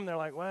go to them, and they're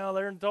like, well,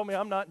 they told me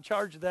I'm not in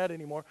charge of that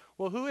anymore.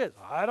 Well, who is?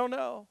 I don't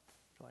know.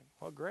 You're like,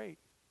 well, great.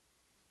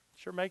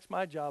 Sure makes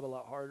my job a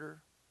lot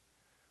harder.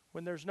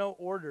 When there's no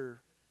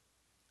order,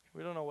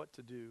 we don't know what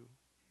to do.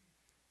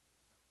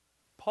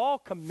 Paul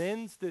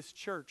commends this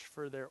church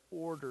for their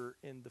order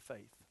in the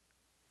faith.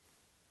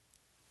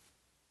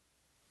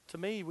 To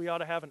me, we ought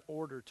to have an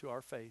order to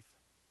our faith.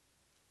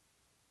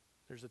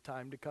 There's a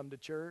time to come to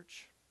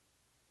church.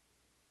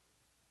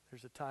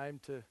 There's a time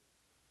to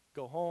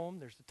go home.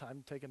 There's a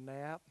time to take a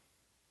nap.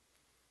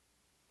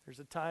 There's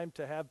a time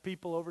to have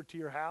people over to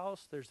your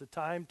house. There's a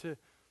time to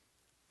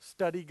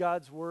study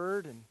God's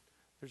Word, and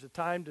there's a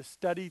time to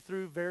study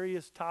through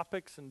various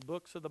topics and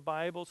books of the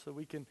Bible so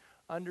we can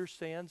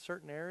understand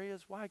certain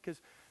areas. Why?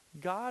 Because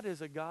God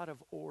is a God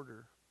of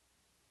order,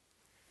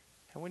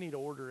 and we need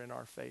order in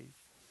our faith.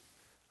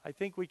 I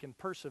think we can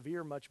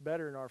persevere much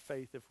better in our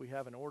faith if we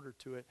have an order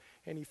to it.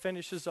 And he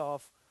finishes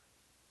off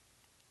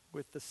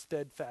with the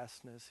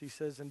steadfastness. He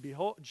says, "And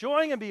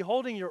joying and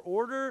beholding your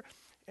order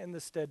and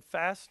the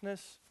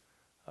steadfastness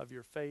of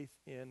your faith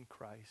in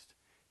Christ."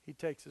 He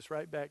takes us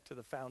right back to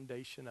the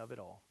foundation of it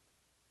all.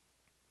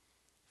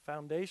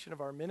 Foundation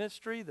of our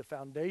ministry, the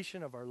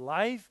foundation of our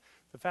life,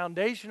 the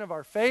foundation of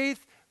our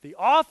faith, the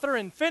author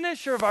and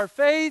finisher of our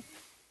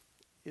faith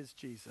is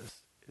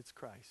Jesus. It's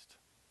Christ.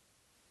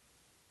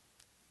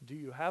 Do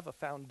you have a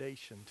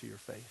foundation to your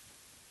faith?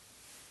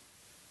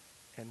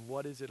 And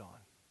what is it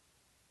on?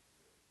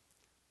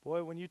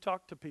 Boy, when you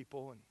talk to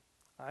people, and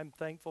I'm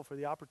thankful for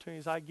the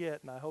opportunities I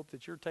get, and I hope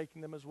that you're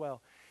taking them as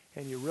well,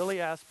 and you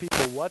really ask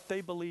people what they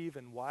believe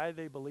and why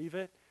they believe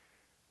it,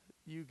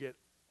 you get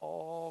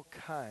all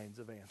kinds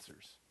of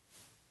answers.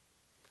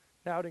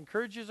 Now, I'd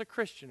encourage you as a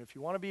Christian, if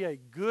you want to be a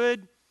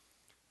good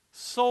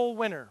soul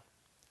winner,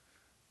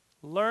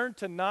 learn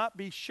to not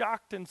be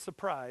shocked and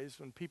surprised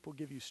when people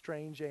give you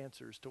strange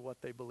answers to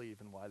what they believe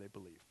and why they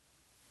believe.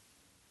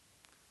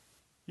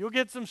 You'll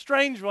get some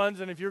strange ones,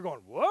 and if you're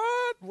going,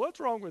 what? What's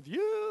wrong with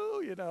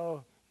you? You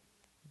know,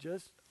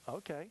 just,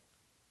 okay.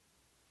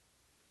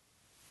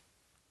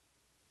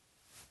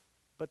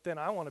 But then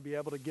I want to be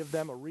able to give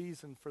them a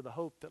reason for the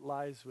hope that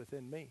lies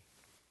within me.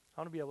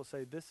 I want to be able to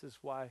say, this is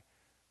why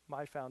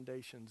my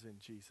foundation's in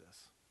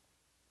Jesus.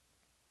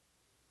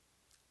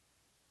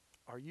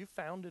 Are you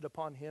founded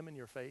upon him in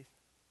your faith?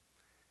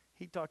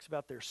 He talks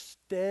about their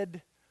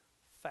steadfastness.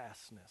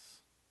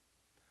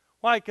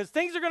 Why? Because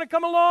things are going to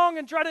come along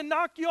and try to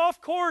knock you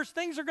off course.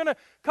 Things are going to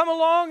come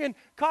along and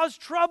cause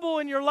trouble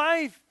in your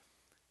life.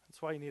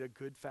 That's why you need a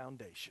good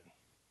foundation.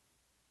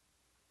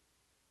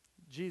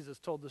 Jesus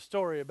told the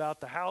story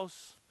about the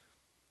house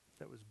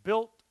that was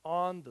built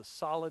on the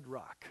solid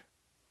rock.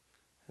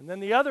 And then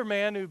the other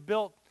man who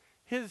built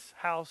his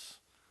house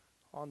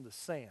on the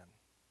sand.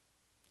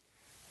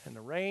 And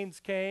the rains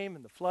came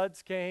and the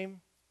floods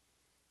came.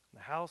 And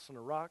the house on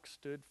the rock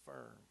stood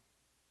firm.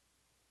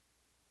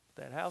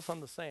 That house on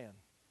the sand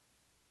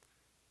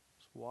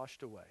was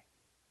washed away.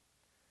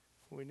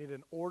 We need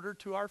an order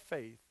to our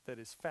faith that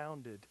is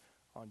founded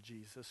on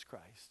Jesus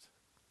Christ,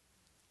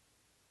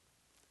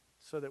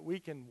 so that we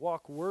can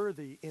walk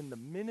worthy in the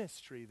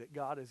ministry that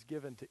God has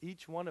given to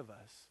each one of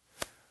us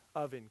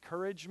of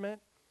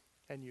encouragement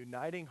and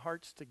uniting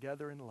hearts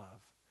together in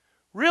love.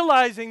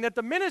 Realizing that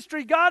the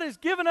ministry God has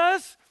given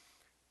us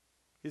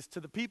is to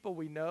the people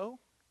we know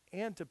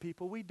and to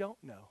people we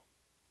don't know.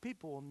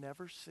 People will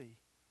never see.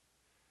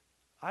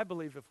 I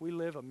believe if we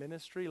live a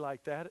ministry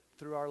like that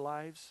through our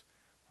lives,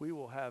 we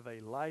will have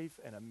a life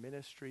and a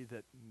ministry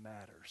that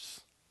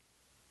matters.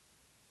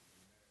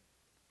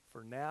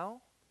 For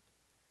now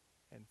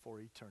and for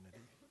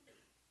eternity.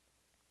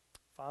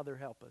 Father,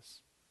 help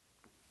us.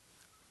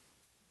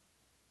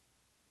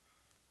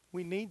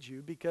 We need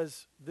you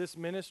because this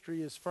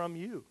ministry is from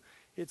you.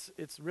 It's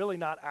really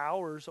not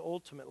ours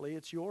ultimately.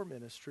 It's your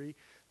ministry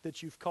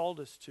that you've called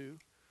us to.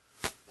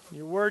 In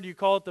your word, you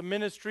call it the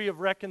ministry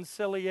of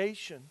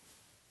reconciliation.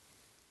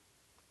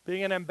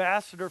 Being an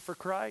ambassador for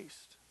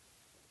Christ.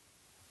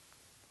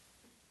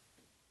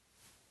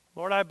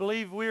 Lord, I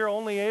believe we are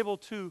only able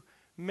to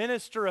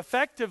minister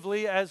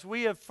effectively as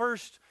we have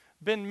first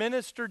been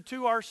ministered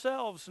to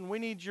ourselves, and we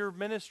need your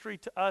ministry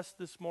to us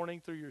this morning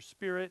through your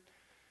Spirit.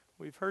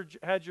 We've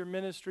had your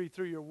ministry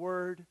through your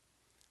word.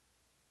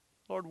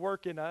 Lord,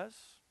 work in us.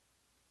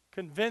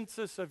 Convince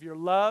us of your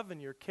love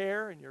and your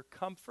care and your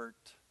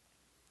comfort.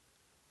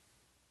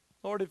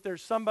 Lord, if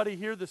there's somebody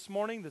here this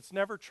morning that's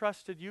never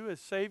trusted you as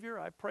Savior,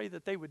 I pray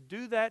that they would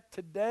do that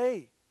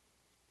today.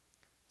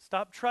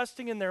 Stop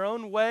trusting in their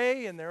own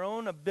way and their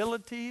own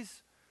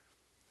abilities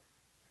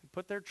and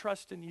put their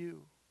trust in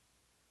you.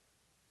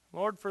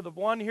 Lord, for the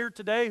one here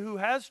today who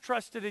has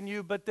trusted in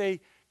you, but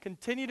they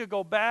continue to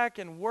go back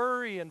and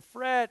worry and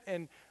fret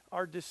and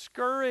are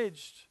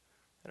discouraged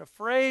and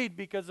afraid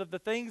because of the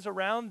things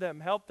around them,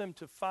 help them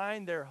to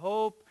find their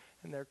hope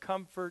and their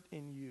comfort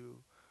in you.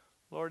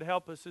 Lord,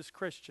 help us as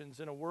Christians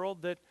in a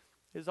world that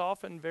is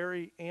often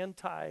very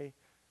anti-God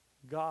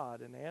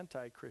and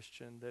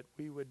anti-Christian, that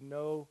we would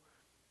know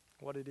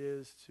what it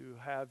is to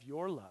have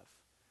your love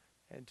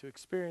and to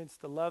experience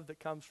the love that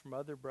comes from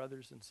other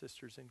brothers and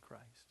sisters in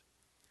Christ.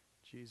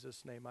 In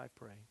Jesus' name I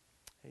pray.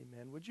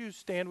 Amen. Would you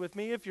stand with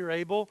me if you're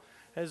able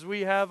as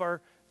we have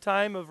our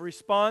time of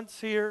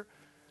response here?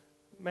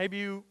 Maybe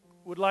you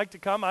would like to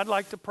come. I'd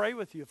like to pray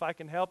with you if I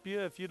can help you.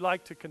 If you'd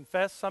like to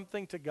confess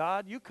something to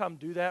God, you come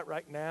do that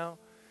right now.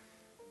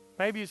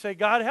 Maybe you say,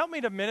 God, help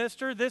me to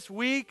minister this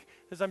week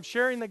as I'm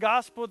sharing the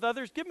gospel with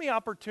others. Give me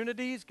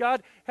opportunities.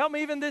 God, help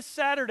me even this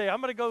Saturday.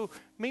 I'm going to go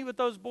meet with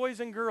those boys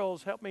and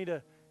girls. Help me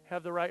to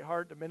have the right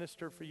heart to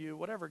minister for you.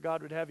 Whatever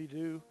God would have you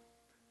do,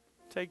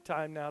 take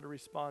time now to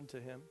respond to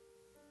Him.